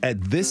 Tweet us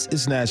at This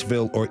Is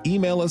Nashville or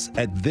email us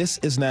at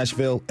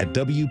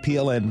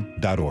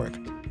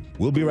thisisnashville@wpln.org.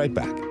 We'll be right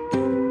back.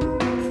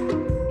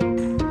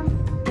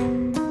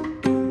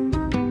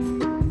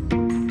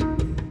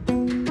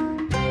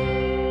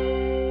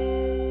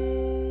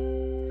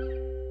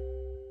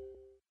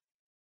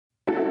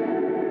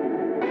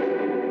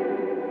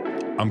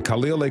 I'm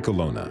Khalil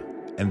Colonna,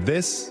 and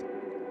this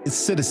is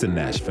Citizen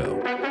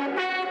Nashville.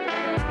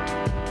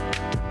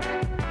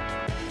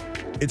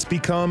 It's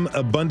become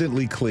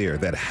abundantly clear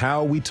that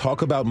how we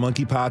talk about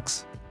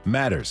monkeypox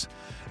matters.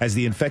 As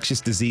the infectious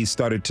disease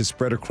started to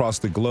spread across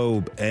the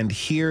globe, and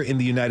here in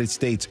the United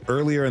States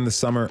earlier in the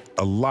summer,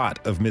 a lot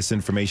of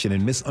misinformation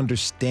and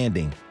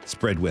misunderstanding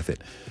spread with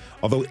it.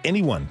 Although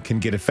anyone can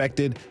get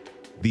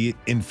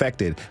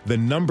the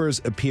numbers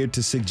appeared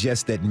to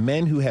suggest that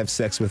men who have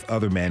sex with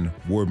other men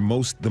were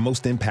the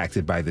most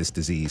impacted by this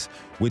disease,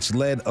 which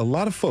led a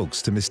lot of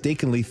folks to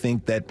mistakenly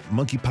think that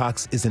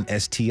monkeypox is an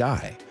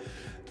STI.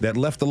 That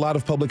left a lot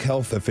of public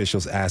health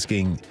officials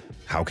asking,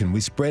 how can we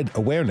spread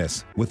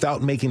awareness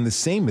without making the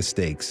same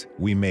mistakes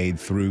we made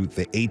through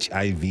the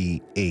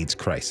HIV/AIDS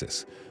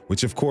crisis,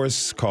 which of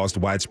course caused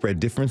widespread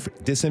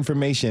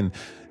disinformation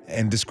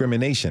and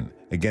discrimination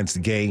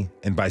against gay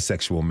and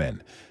bisexual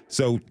men.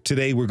 So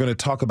today we're going to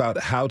talk about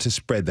how to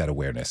spread that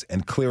awareness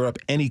and clear up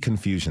any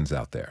confusions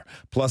out there.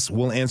 Plus,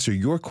 we'll answer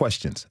your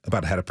questions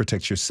about how to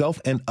protect yourself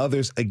and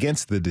others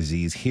against the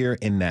disease here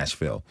in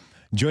Nashville.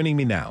 Joining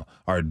me now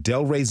are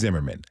Delray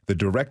Zimmerman, the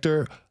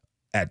director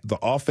at the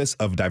Office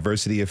of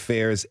Diversity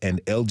Affairs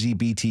and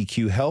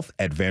LGBTQ Health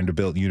at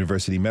Vanderbilt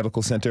University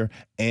Medical Center,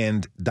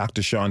 and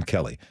Dr. Sean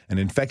Kelly, an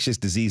infectious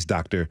disease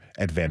doctor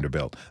at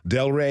Vanderbilt.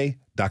 Delray,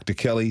 Dr.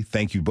 Kelly,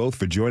 thank you both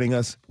for joining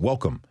us.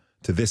 Welcome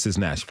to This is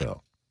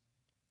Nashville.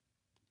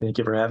 Thank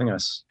you for having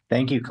us.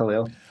 Thank you,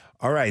 Khalil.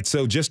 All right,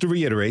 so just to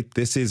reiterate,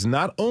 this is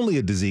not only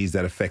a disease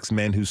that affects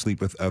men who sleep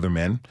with other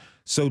men.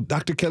 So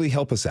Dr. Kelly,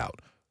 help us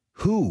out.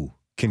 Who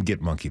can get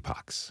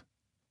monkeypox?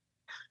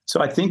 So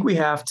I think we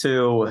have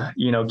to,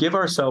 give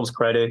ourselves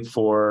credit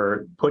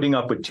for putting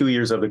up with 2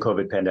 years of the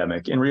COVID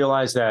pandemic and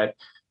realize that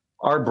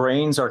our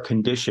brains are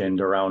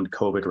conditioned around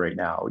COVID right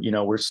now.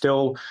 We're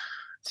still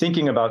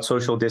thinking about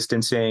social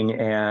distancing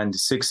and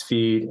 6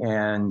 feet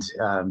and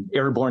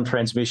airborne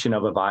transmission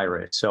of a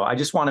virus. So I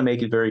just want to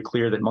make it very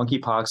clear that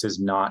monkeypox is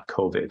not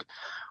COVID.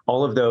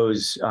 All of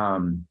those,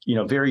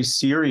 very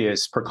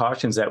serious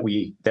precautions that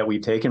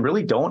we've taken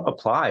really don't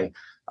apply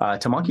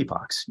to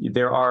monkeypox.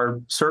 There are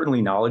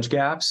certainly knowledge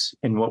gaps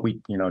in what we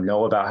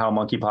know about how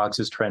monkeypox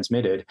is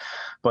transmitted,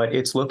 but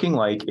it's looking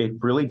like it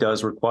really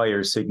does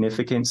require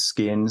significant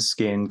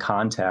skin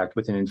contact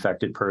with an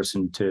infected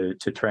person to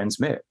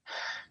transmit.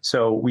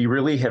 So we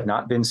really have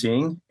not been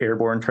seeing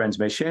airborne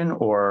transmission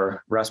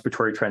or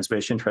respiratory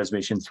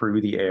transmission through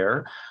the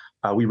air.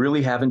 We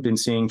really haven't been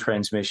seeing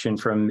transmission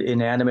from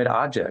inanimate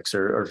objects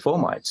or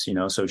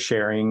fomites, so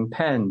sharing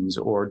pens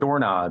or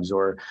doorknobs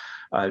or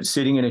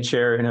sitting in a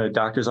chair in a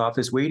doctor's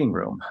office waiting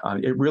room.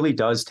 It really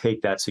does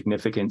take that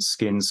significant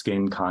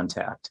skin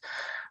contact.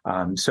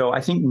 So I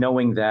think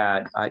knowing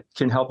that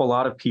can help a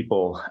lot of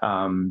people,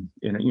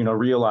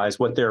 realize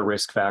what their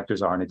risk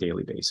factors are on a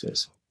daily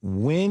basis.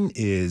 When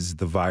is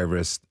the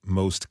virus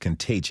most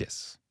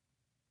contagious?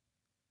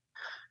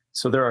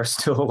 So there are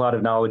still a lot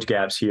of knowledge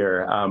gaps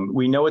here.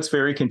 We know it's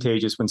very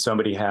contagious when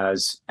somebody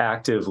has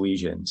active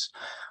lesions.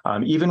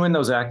 Even when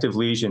those active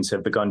lesions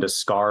have begun to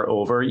scar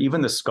over,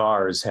 even the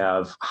scars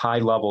have high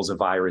levels of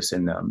virus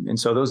in them. And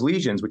so those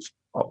lesions, which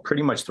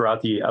pretty much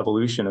throughout the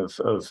evolution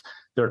of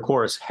their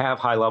course have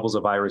high levels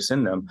of virus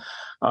in them,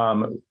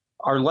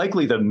 are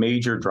likely the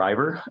major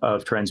driver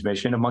of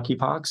transmission of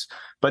monkeypox,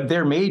 but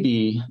there may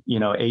be,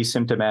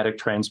 asymptomatic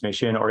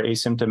transmission or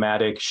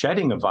asymptomatic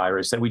shedding of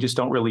virus that we just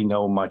don't really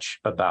know much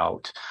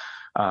about.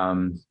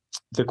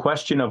 The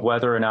question of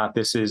whether or not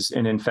this is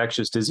an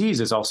infectious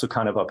disease is also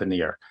kind of up in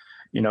the air.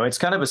 It's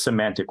kind of a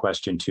semantic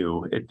question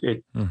too.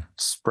 It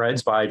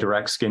spreads by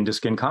direct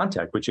skin-to-skin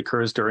contact, which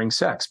occurs during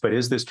sex. But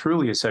is this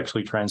truly a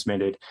sexually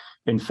transmitted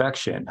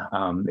infection?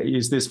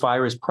 Is this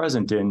virus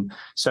present in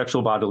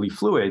sexual bodily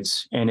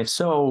fluids? And if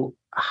so,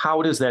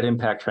 how does that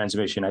impact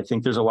transmission? I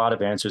think there's a lot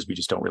of answers we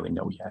just don't really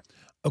know yet.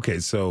 Okay,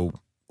 so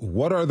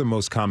what are the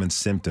most common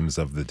symptoms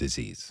of the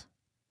disease?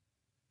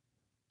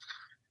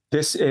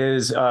 This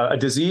is a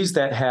disease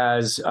that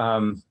has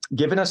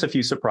given us a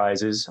few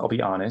surprises, I'll be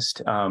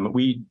honest.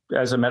 We,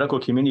 as a medical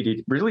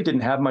community, really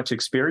didn't have much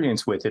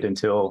experience with it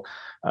until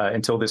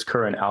this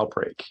current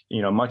outbreak.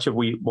 Much of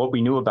what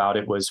we knew about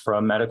it was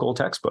from medical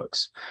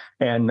textbooks.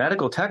 And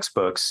medical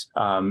textbooks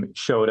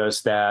showed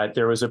us that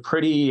there was a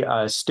pretty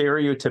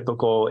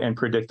stereotypical and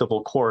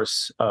predictable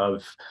course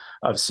of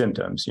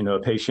symptoms. A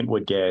patient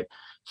would get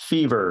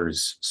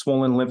fevers,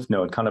 swollen lymph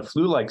node, kind of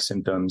flu-like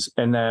symptoms,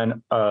 and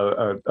then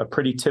a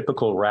pretty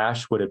typical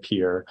rash would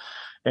appear.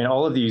 And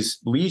all of these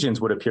lesions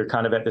would appear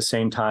kind of at the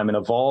same time and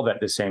evolve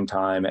at the same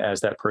time as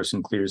that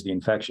person clears the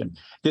infection.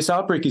 This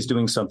outbreak is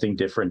doing something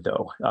different,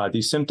 though.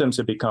 These symptoms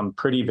have become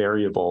pretty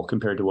variable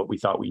compared to what we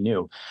thought we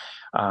knew.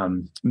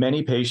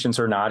 Many patients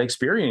are not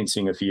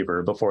experiencing a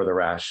fever before the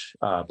rash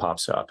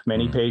pops up.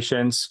 Many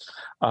patients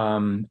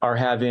are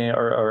having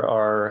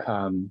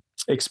are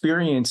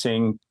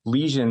experiencing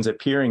lesions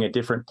appearing at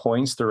different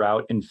points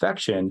throughout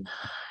infection,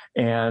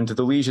 and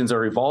the lesions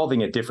are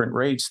evolving at different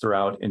rates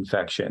throughout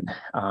infection.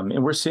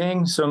 And we're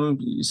seeing some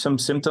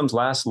symptoms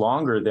last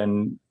longer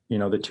than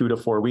the 2 to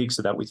 4 weeks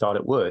that we thought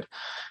it would.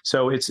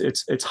 So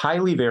it's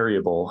highly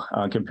variable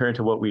compared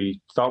to what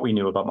we thought we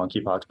knew about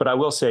monkeypox. But I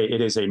will say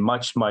it is a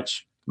much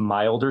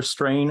milder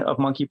strain of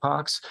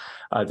monkeypox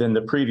than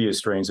the previous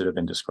strains that have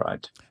been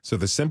described. So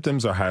the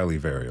symptoms are highly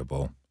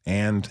variable,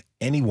 and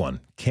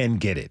anyone can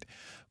get it.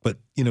 But,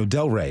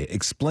 Delray,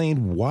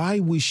 explain why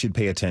we should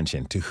pay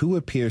attention to who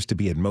appears to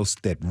be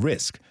most at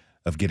risk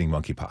of getting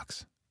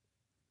monkeypox.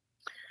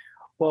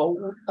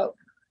 Well,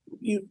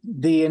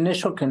 the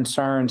initial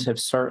concerns have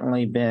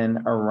certainly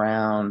been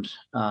around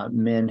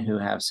men who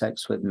have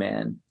sex with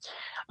men.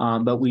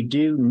 But we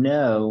do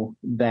know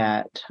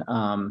that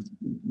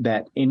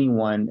that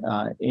anyone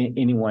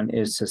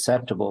is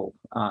susceptible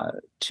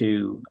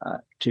to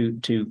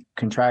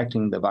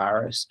contracting the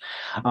virus.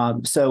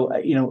 So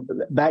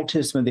back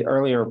to some of the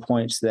earlier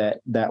points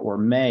that were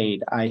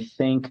made, I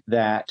think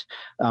that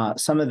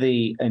some of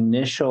the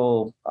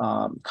initial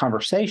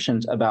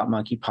conversations about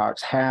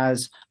monkeypox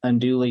has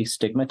unduly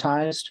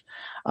stigmatized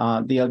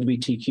the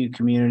LGBTQ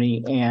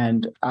community,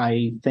 and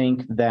I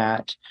think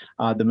that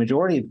the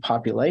majority of the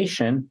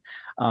population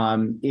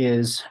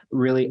is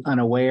really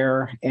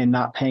unaware and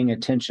not paying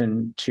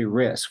attention to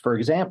risk. For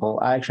example,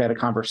 I actually had a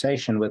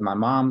conversation with my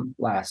mom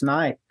last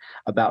night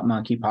about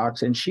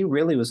monkeypox, and she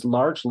really was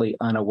largely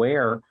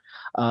unaware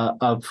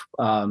of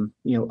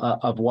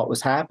what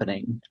was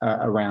happening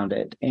around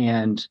it,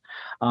 and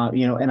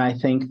I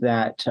think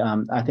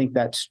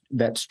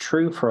that's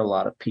true for a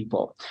lot of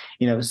people.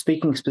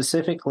 Speaking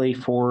specifically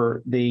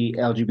for the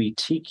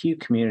LGBTQ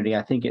community,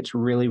 I think it's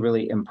really,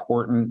 really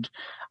important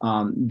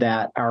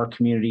that our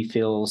community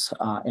feels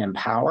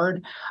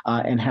empowered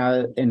and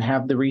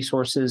have the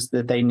resources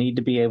that they need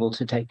to be able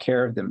to take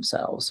care of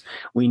themselves.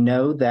 We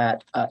know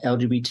that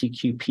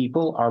LGBTQ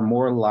people are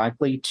more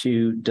likely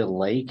to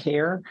delay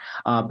care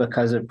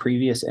because of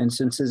previous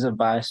instances of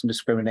bias and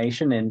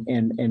discrimination,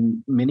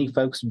 and many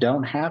folks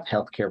don't have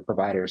healthcare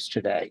providers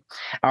today.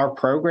 Our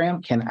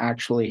program can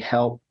actually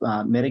help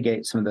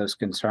mitigate some of those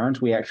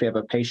concerns. We actually have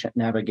a patient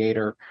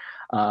navigator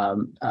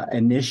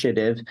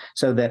initiative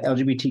so that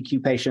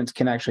LGBTQ patients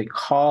can actually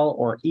call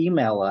or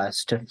email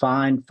us to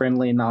find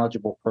friendly and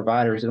knowledgeable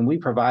providers. And we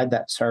provide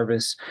that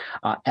service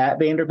at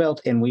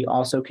Vanderbilt, and we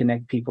also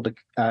connect people to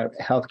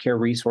healthcare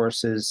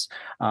resources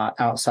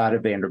outside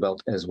of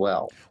Vanderbilt as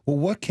well. Well,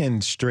 what can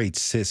straight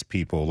cis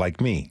people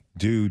like me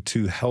do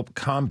to help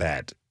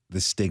combat the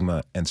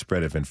stigma and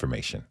spread of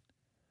information?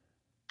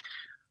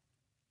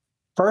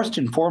 First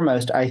and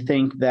foremost, I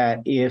think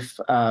that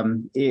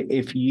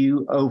if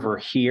you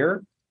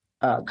overhear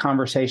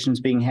conversations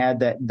being had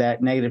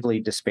that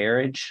negatively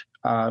disparage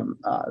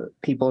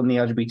people in the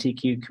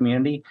LGBTQ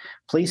community,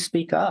 please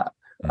speak up,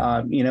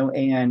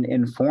 and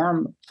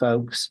inform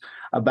folks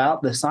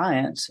about the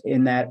science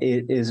in that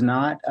it is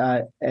not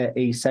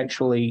a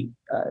sexually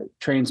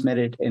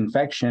transmitted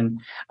infection,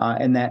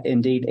 and that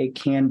indeed it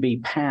can be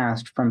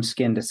passed from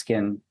skin to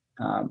skin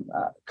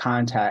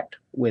contact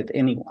with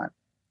anyone.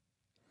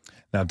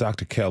 Now,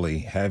 Dr. Kelly,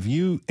 have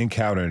you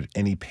encountered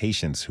any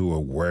patients who are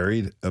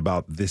worried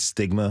about this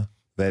stigma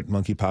that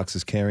monkeypox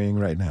is carrying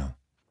right now?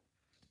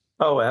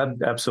 Oh,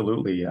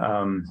 absolutely.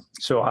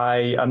 So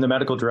I'm the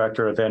medical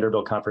director of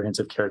Vanderbilt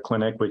Comprehensive Care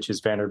Clinic, which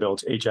is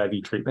Vanderbilt's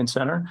HIV treatment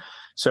center.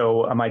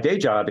 So my day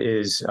job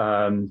is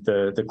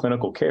the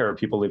clinical care of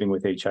people living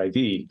with HIV,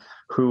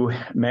 who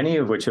many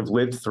of which have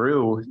lived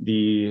through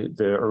the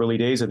early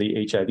days of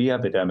the HIV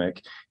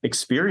epidemic,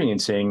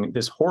 experiencing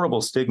this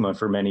horrible stigma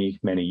for many,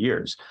 many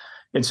years.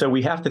 And so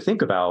we have to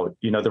think about,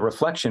 the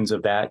reflections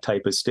of that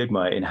type of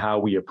stigma in how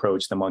we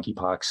approach the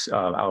monkeypox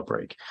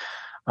outbreak.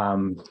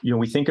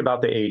 We think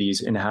about the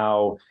 80s and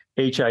how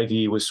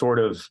HIV was sort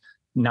of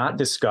not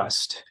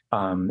discussed,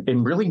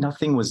 and really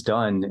nothing was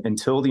done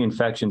until the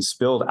infection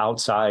spilled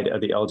outside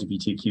of the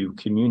LGBTQ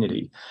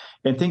community.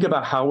 And think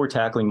about how we're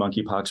tackling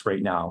monkeypox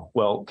right now.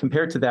 Well,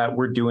 compared to that,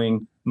 we're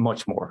doing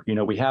much more.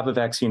 We have a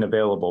vaccine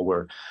available.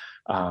 We're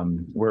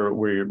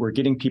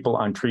getting people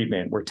on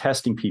treatment. We're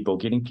testing people,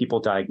 getting people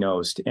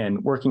diagnosed,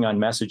 and working on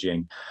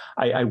messaging.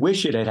 I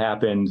wish it had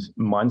happened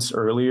months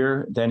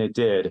earlier than it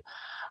did.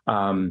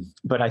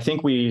 But I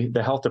think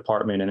the health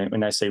department, and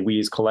when I say we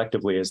as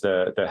collectively as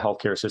the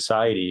healthcare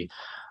society,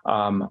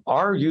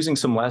 are using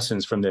some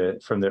lessons from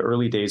the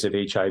early days of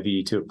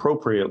HIV to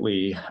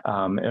appropriately,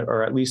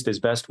 or at least as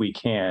best we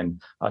can,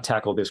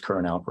 tackle this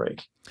current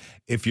outbreak.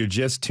 If you're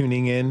just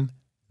tuning in,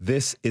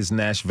 this is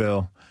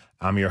Nashville.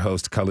 I'm your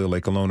host, Khalil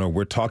Ekulona.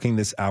 We're talking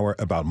this hour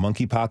about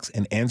monkeypox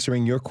and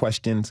answering your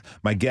questions.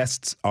 My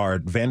guests are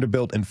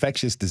Vanderbilt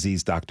infectious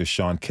disease Dr.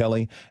 Sean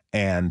Kelly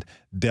and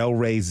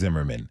Delray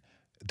Zimmerman,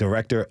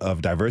 Director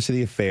of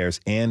Diversity Affairs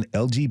and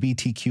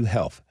LGBTQ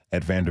Health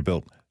at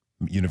Vanderbilt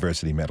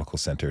University Medical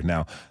Center.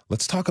 Now,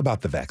 let's talk about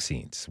the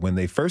vaccines. When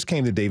they first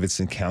came to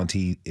Davidson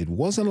County, it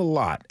wasn't a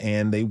lot,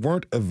 and they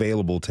weren't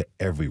available to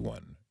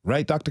everyone.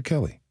 Right, Dr.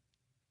 Kelly?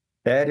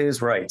 That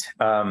is right.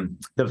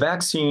 The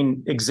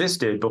vaccine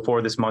existed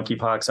before this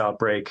monkeypox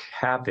outbreak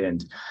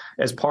happened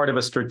as part of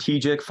a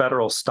strategic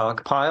federal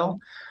stockpile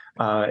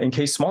in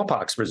case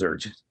smallpox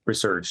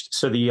resurged.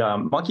 So the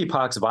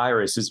monkeypox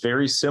virus is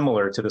very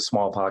similar to the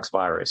smallpox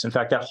virus. In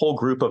fact, that whole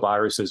group of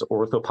viruses,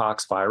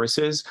 orthopox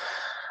viruses,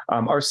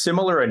 are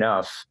similar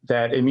enough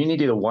that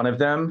immunity to one of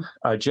them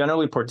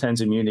generally portends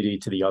immunity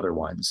to the other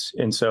ones.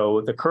 And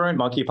so the current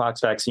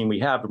monkeypox vaccine we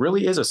have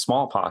really is a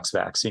smallpox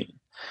vaccine.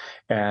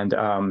 And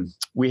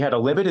we had a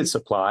limited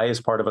supply as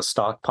part of a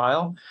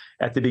stockpile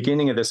at the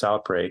beginning of this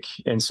outbreak.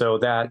 And so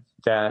that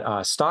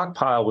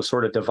stockpile was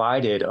sort of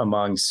divided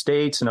among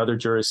states and other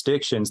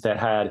jurisdictions that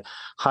had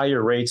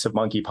higher rates of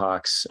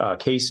monkeypox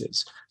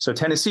cases. So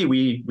Tennessee,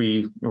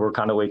 we were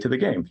kind of late to the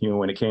game,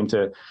 when it came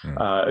to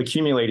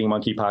accumulating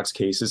monkeypox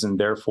cases, and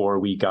therefore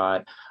we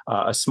got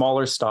a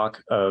smaller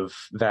stock of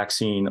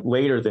vaccine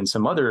later than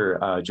some other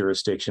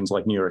jurisdictions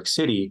like New York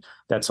City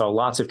that saw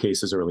lots of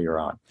cases earlier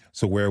on.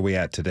 So where are we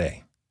at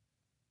today?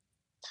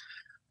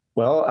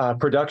 Well,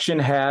 production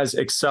has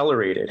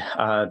accelerated.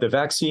 The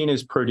vaccine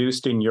is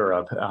produced in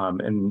Europe,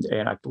 and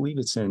I believe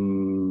it's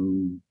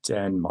in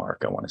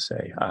Denmark, I want to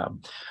say.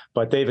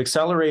 But they've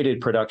accelerated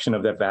production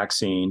of that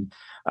vaccine.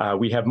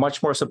 We have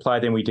much more supply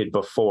than we did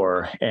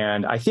before.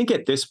 And I think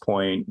at this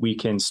point, we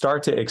can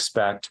start to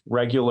expect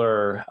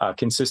regular,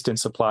 consistent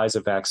supplies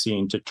of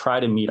vaccine to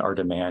try to meet our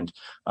demand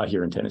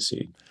here in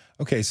Tennessee.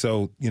 Okay,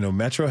 so,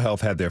 Metro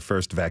Health had their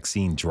first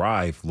vaccine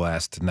drive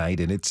last night,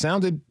 and it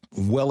sounded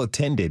well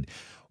attended.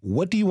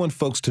 What do you want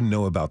folks to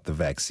know about the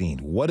vaccine?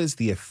 What is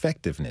the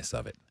effectiveness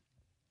of it?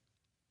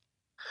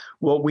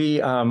 Well, we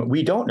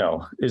don't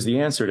know is the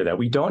answer to that.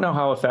 We don't know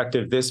how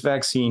effective this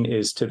vaccine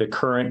is to the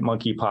current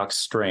monkeypox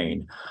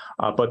strain.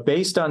 But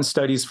based on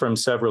studies from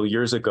several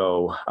years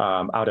ago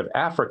out of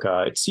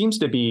Africa, it seemed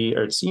to be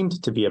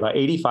about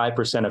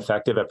 85%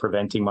 effective at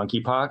preventing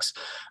monkeypox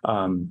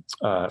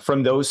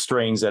from those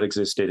strains that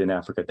existed in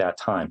Africa at that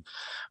time.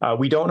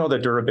 We don't know the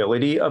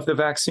durability of the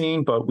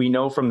vaccine, but we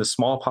know from the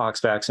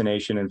smallpox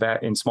vaccination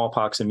and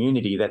smallpox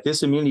immunity that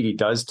this immunity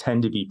does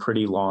tend to be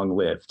pretty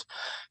long-lived.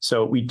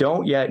 So we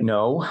don't yet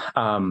know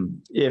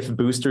if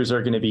boosters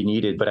are going to be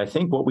needed, but I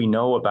think what we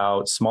know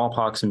about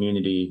smallpox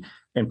immunity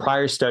in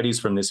prior studies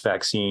from this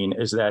vaccine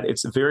is that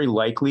it's very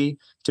likely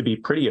to be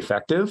pretty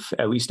effective,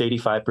 at least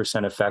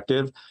 85%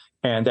 effective,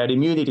 and that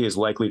immunity is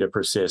likely to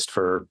persist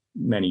for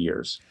many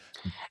years.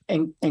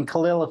 And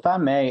Khalil, if I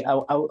may,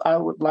 I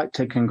would like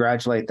to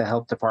congratulate the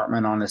health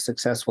department on a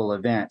successful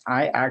event.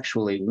 I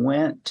actually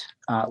went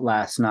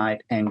last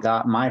night and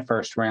got my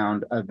first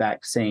round of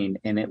vaccine,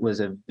 and it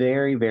was a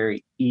very,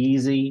 very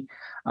easy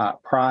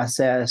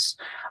process.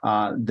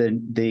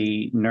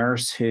 The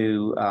nurse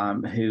who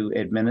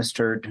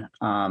administered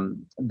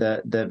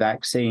the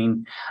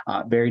vaccine,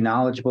 very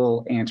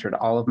knowledgeable, answered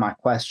all of my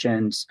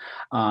questions,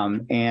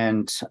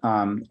 and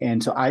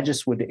so I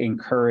just would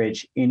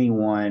encourage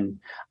anyone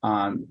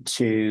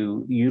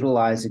to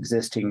utilize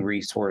existing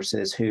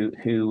resources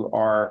who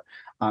are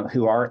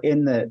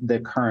in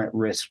the current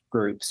risk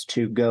groups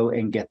to go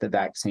and get the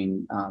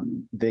vaccine.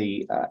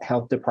 The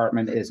health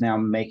department is now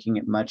making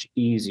it much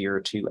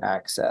easier to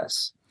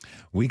access.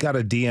 We got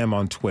a DM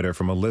on Twitter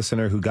from a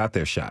listener who got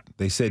their shot.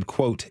 They said,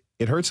 quote,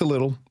 "It hurts a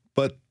little,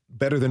 but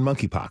better than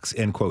monkeypox,"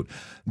 end quote.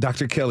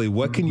 Dr. Kelly,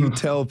 what can you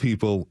tell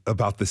people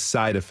about the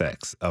side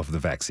effects of the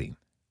vaccine?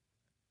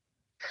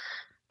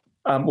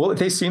 Well,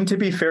 they seem to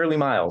be fairly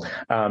mild.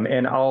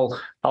 And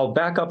I'll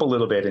back up a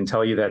little bit and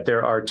tell you that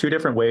there are two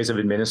different ways of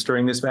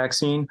administering this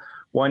vaccine.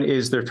 One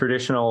is the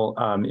traditional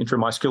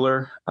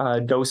intramuscular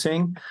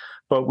dosing,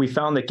 but we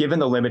found that given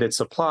the limited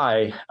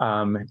supply,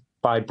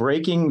 by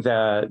breaking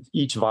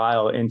each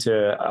vial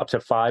into up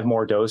to 5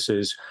 more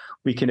doses,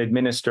 we can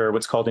administer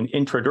what's called an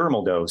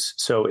intradermal dose.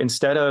 So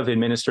instead of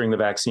administering the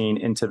vaccine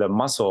into the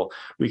muscle,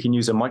 we can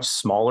use a much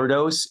smaller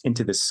dose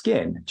into the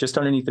skin, just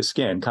underneath the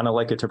skin, kind of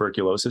like a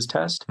tuberculosis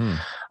test.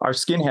 Our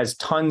skin has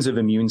tons of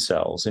immune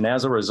cells, and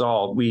as a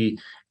result, we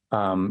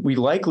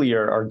likely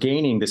are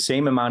gaining the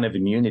same amount of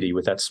immunity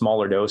with that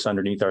smaller dose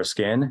underneath our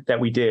skin that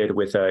we did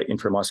with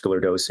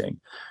intramuscular dosing.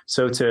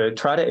 So to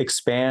try to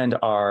expand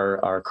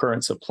our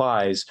current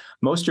supplies,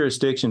 most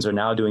jurisdictions are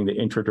now doing the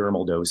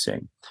intradermal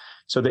dosing.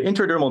 So the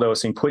intradermal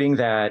dosing, putting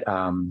that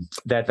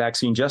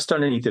vaccine just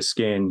underneath the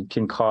skin,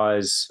 can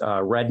cause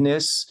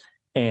redness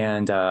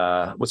and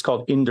what's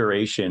called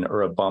induration,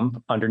 or a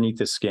bump underneath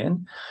the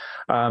skin,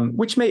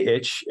 which may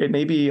itch. It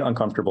may be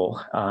uncomfortable,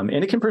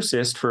 and it can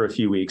persist for a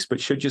few weeks, but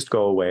should just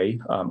go away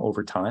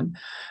over time.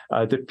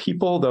 The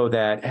people, though,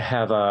 that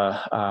have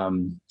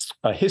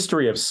a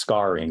history of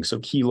scarring, so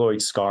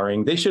keloid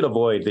scarring, they should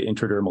avoid the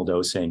intradermal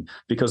dosing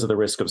because of the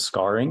risk of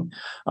scarring.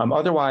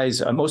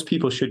 Otherwise, most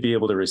people should be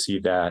able to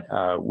receive that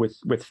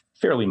with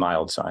fairly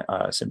mild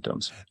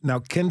symptoms. Now,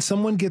 can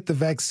someone get the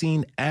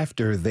vaccine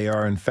after they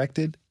are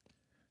infected?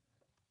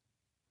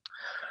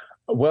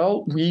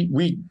 Well,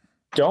 we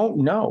don't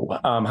know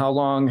how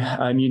long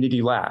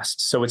immunity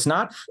lasts. So it's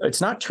not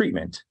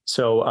treatment.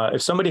 So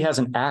if somebody has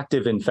an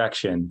active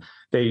infection,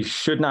 they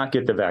should not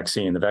get the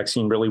vaccine. The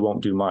vaccine really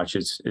won't do much.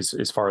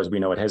 As far as we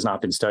know, it has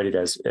not been studied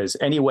as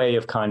any way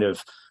of kind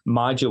of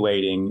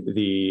modulating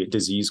the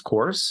disease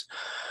course.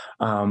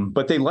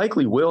 But they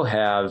likely will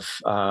have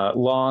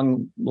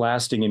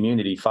long-lasting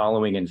immunity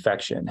following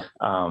infection.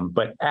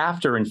 But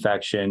after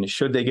infection,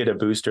 should they get a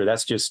booster,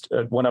 that's just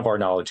one of our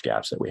knowledge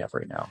gaps that we have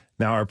right now.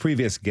 Now, our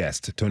previous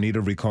guest,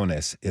 Tonita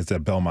Ricones, is a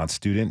Belmont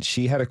student.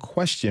 She had a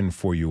question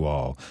for you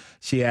all.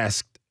 She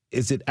asked,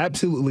 is it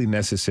absolutely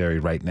necessary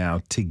right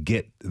now to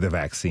get the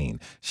vaccine?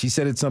 She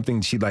said it's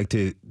something she'd like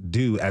to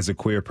do as a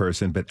queer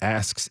person, but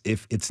asks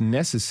if it's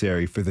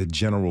necessary for the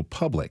general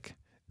public.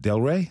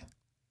 Delray?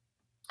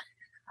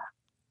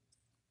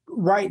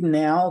 Right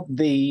now,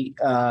 the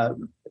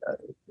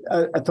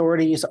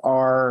authorities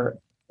are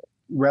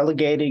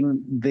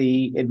relegating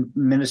the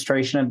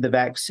administration of the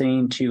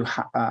vaccine to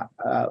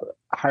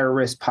higher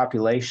risk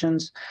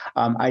populations.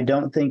 I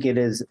don't think it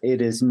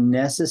is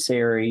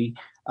necessary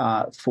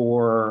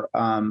for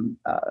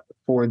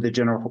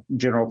the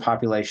general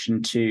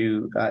population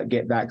to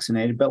get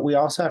vaccinated, but we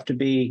also have to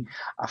be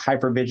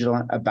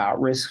hypervigilant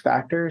about risk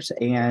factors.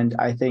 And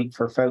I think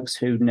for folks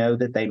who know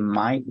that they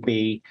might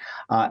be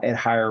at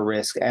higher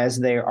risk as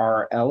they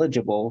are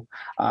eligible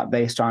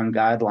based on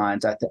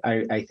guidelines,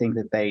 I think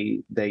that they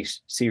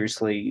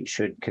seriously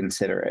should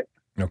consider it.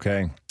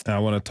 Okay. I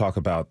want to talk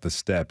about the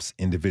steps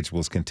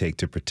individuals can take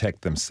to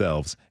protect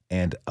themselves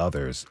and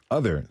others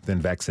other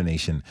than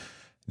vaccination.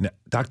 Now,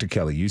 Dr.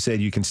 Kelly, you said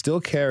you can still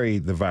carry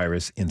the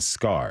virus in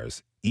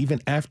scars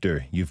even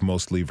after you've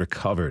mostly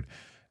recovered.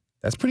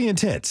 That's pretty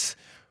intense.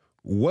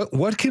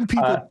 What can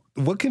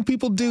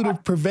people do to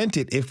prevent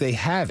it if they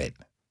have it?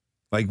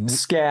 Like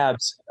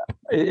scabs.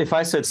 If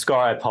I said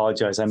scar, I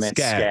apologize. I meant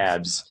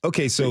scabs.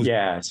 Okay, so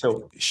yeah.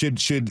 So should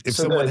if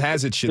someone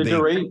has it, should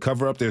they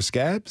cover up their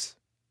scabs?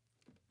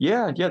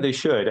 Yeah, they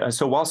should.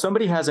 So while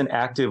somebody has an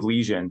active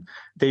lesion,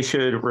 they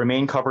should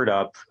remain covered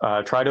up,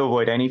 try to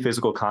avoid any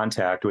physical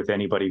contact with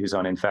anybody who's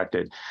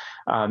uninfected.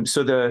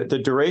 So the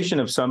duration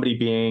of somebody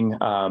being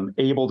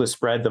able to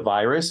spread the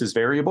virus is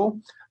variable,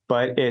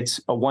 but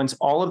it's once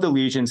all of the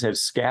lesions have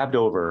scabbed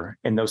over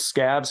and those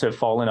scabs have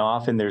fallen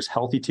off and there's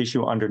healthy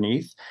tissue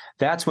underneath,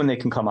 that's when they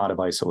can come out of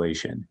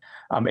isolation.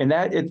 And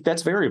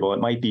that's variable. It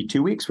might be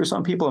 2 weeks for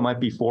some people. It might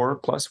be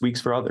 4+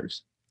 weeks for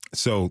others.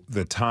 So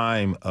the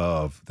time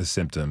of the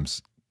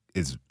symptoms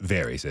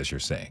varies, as you're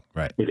saying,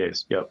 right? It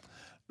is. Yep.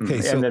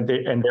 Okay.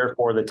 And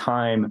therefore the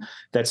time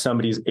that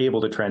somebody's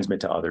able to transmit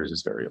to others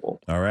is variable.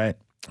 All right.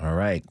 I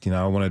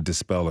want to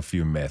dispel a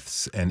few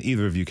myths, and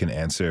either of you can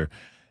answer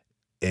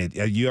it.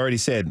 You already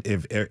said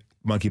if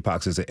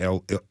monkeypox is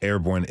an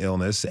airborne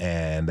illness,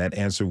 and that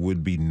answer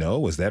would be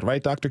no. Is that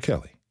right, Dr.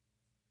 Kelly?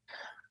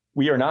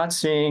 We are not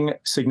seeing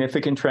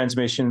significant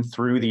transmission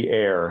through the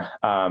air.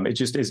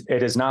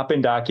 It has not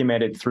been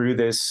documented through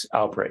this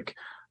outbreak.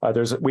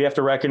 We have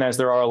to recognize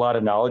there are a lot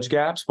of knowledge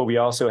gaps, but we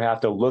also have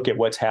to look at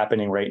what's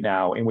happening right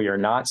now. And we are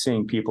not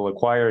seeing people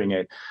acquiring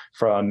it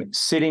from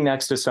sitting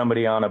next to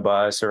somebody on a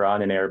bus or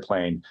on an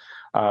airplane.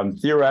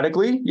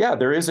 Theoretically,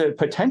 there is a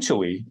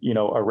potentially,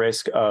 a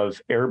risk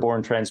of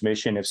airborne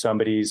transmission if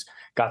somebody's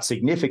got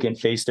significant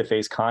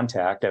face-to-face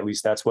contact. At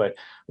least that's what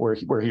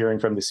we're hearing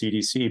from the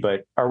CDC.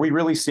 But are we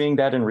really seeing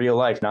that in real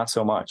life? Not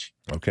so much.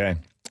 Okay.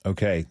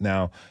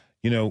 Now,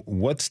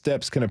 what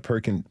steps can a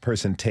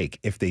person take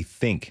if they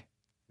think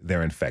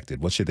they're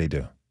infected? What should they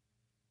do?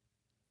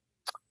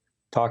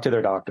 Talk to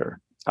their doctor.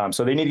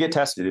 So they need to get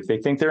tested. If they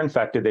think they're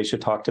infected, they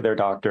should talk to their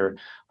doctor.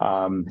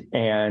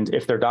 And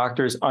if their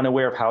doctor is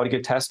unaware of how to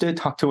get tested,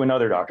 talk to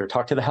another doctor,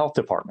 talk to the health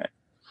department.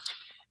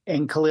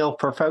 And Khalil,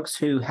 for folks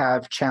who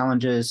have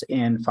challenges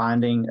in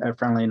finding a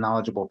friendly and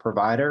knowledgeable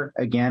provider,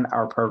 again,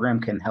 our program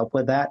can help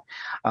with that.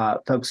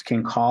 Folks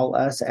can call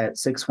us at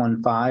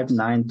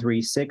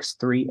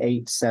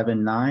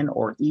 615-936-3879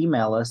 or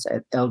email us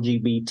at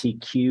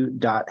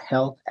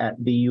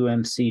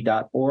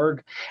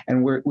lgbtq.health@bumc.org.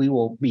 And we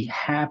will be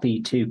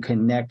happy to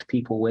connect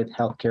people with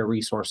healthcare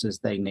resources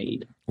they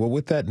need. Well,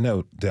 with that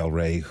note,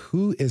 Delray,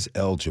 who is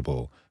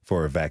eligible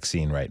for a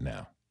vaccine right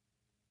now?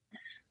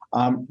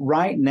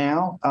 Right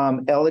now,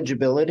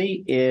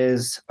 eligibility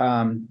is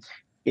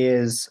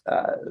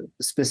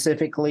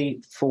specifically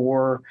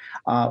for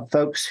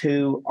folks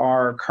who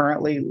are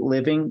currently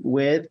living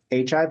with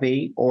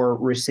HIV or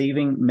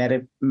receiving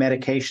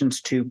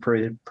medications to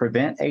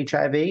prevent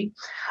HIV.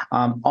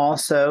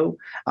 Also,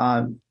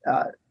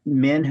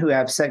 men who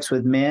have sex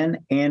with men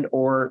and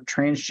or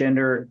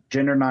transgender,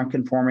 gender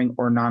nonconforming,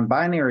 or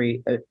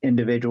non-binary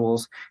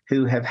individuals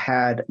who have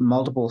had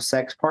multiple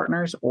sex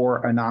partners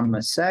or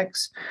anonymous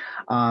sex,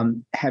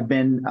 have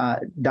been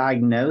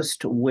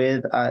diagnosed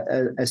with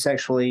a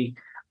sexually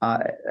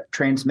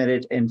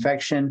transmitted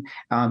infection,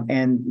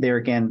 and there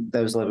again,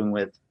 those living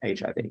with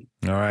HIV.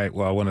 All right.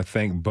 Well, I want to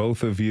thank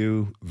both of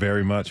you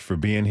very much for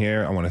being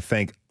here. I want to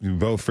thank you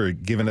both for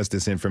giving us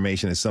this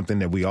information. It's something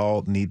that we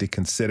all need to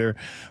consider.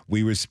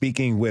 We were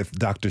speaking with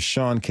Dr.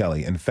 Sean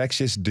Kelly,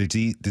 infectious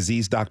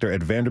disease doctor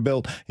at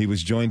Vanderbilt. He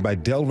was joined by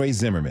Delray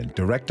Zimmerman,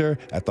 director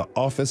at the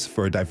Office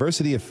for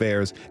Diversity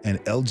Affairs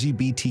and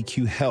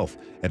LGBTQ Health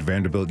at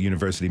Vanderbilt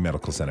University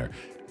Medical Center.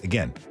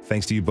 Again,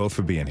 thanks to you both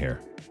for being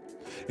here.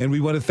 And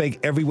we want to thank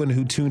everyone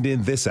who tuned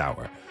in this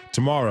hour.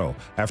 Tomorrow,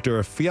 after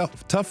a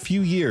tough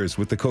few years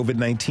with the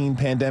COVID-19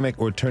 pandemic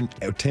or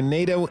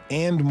tornado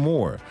and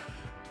more,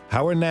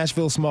 how are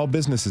Nashville small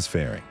businesses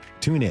faring?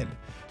 Tune in.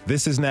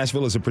 This is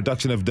Nashville is a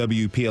production of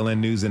WPLN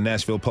News and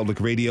Nashville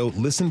Public Radio.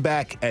 Listen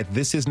back at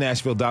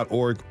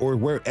thisisnashville.org or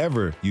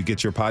wherever you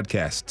get your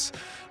podcasts.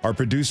 Our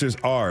producers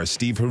are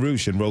Steve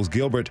Harush and Rose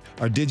Gilbert.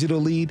 Our digital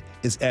lead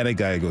is Anna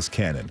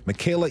Gallegos-Cannon.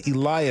 Michaela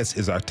Elias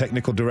is our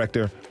technical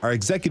director. Our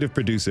executive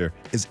producer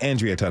is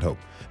Andrea Tudhope.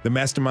 The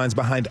masterminds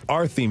behind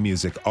our theme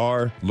music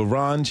are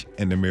Larange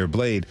and Namir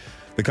Blade.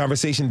 The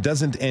conversation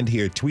doesn't end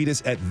here. Tweet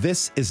us at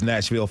This Is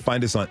Nashville.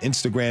 Find us on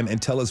Instagram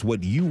and tell us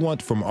what you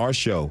want from our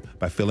show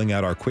by filling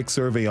out our quick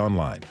survey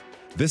online.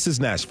 This is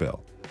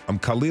Nashville. I'm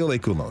Khalil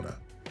Ekulona.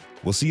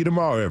 We'll see you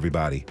tomorrow,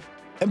 everybody,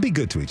 and be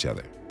good to each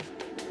other.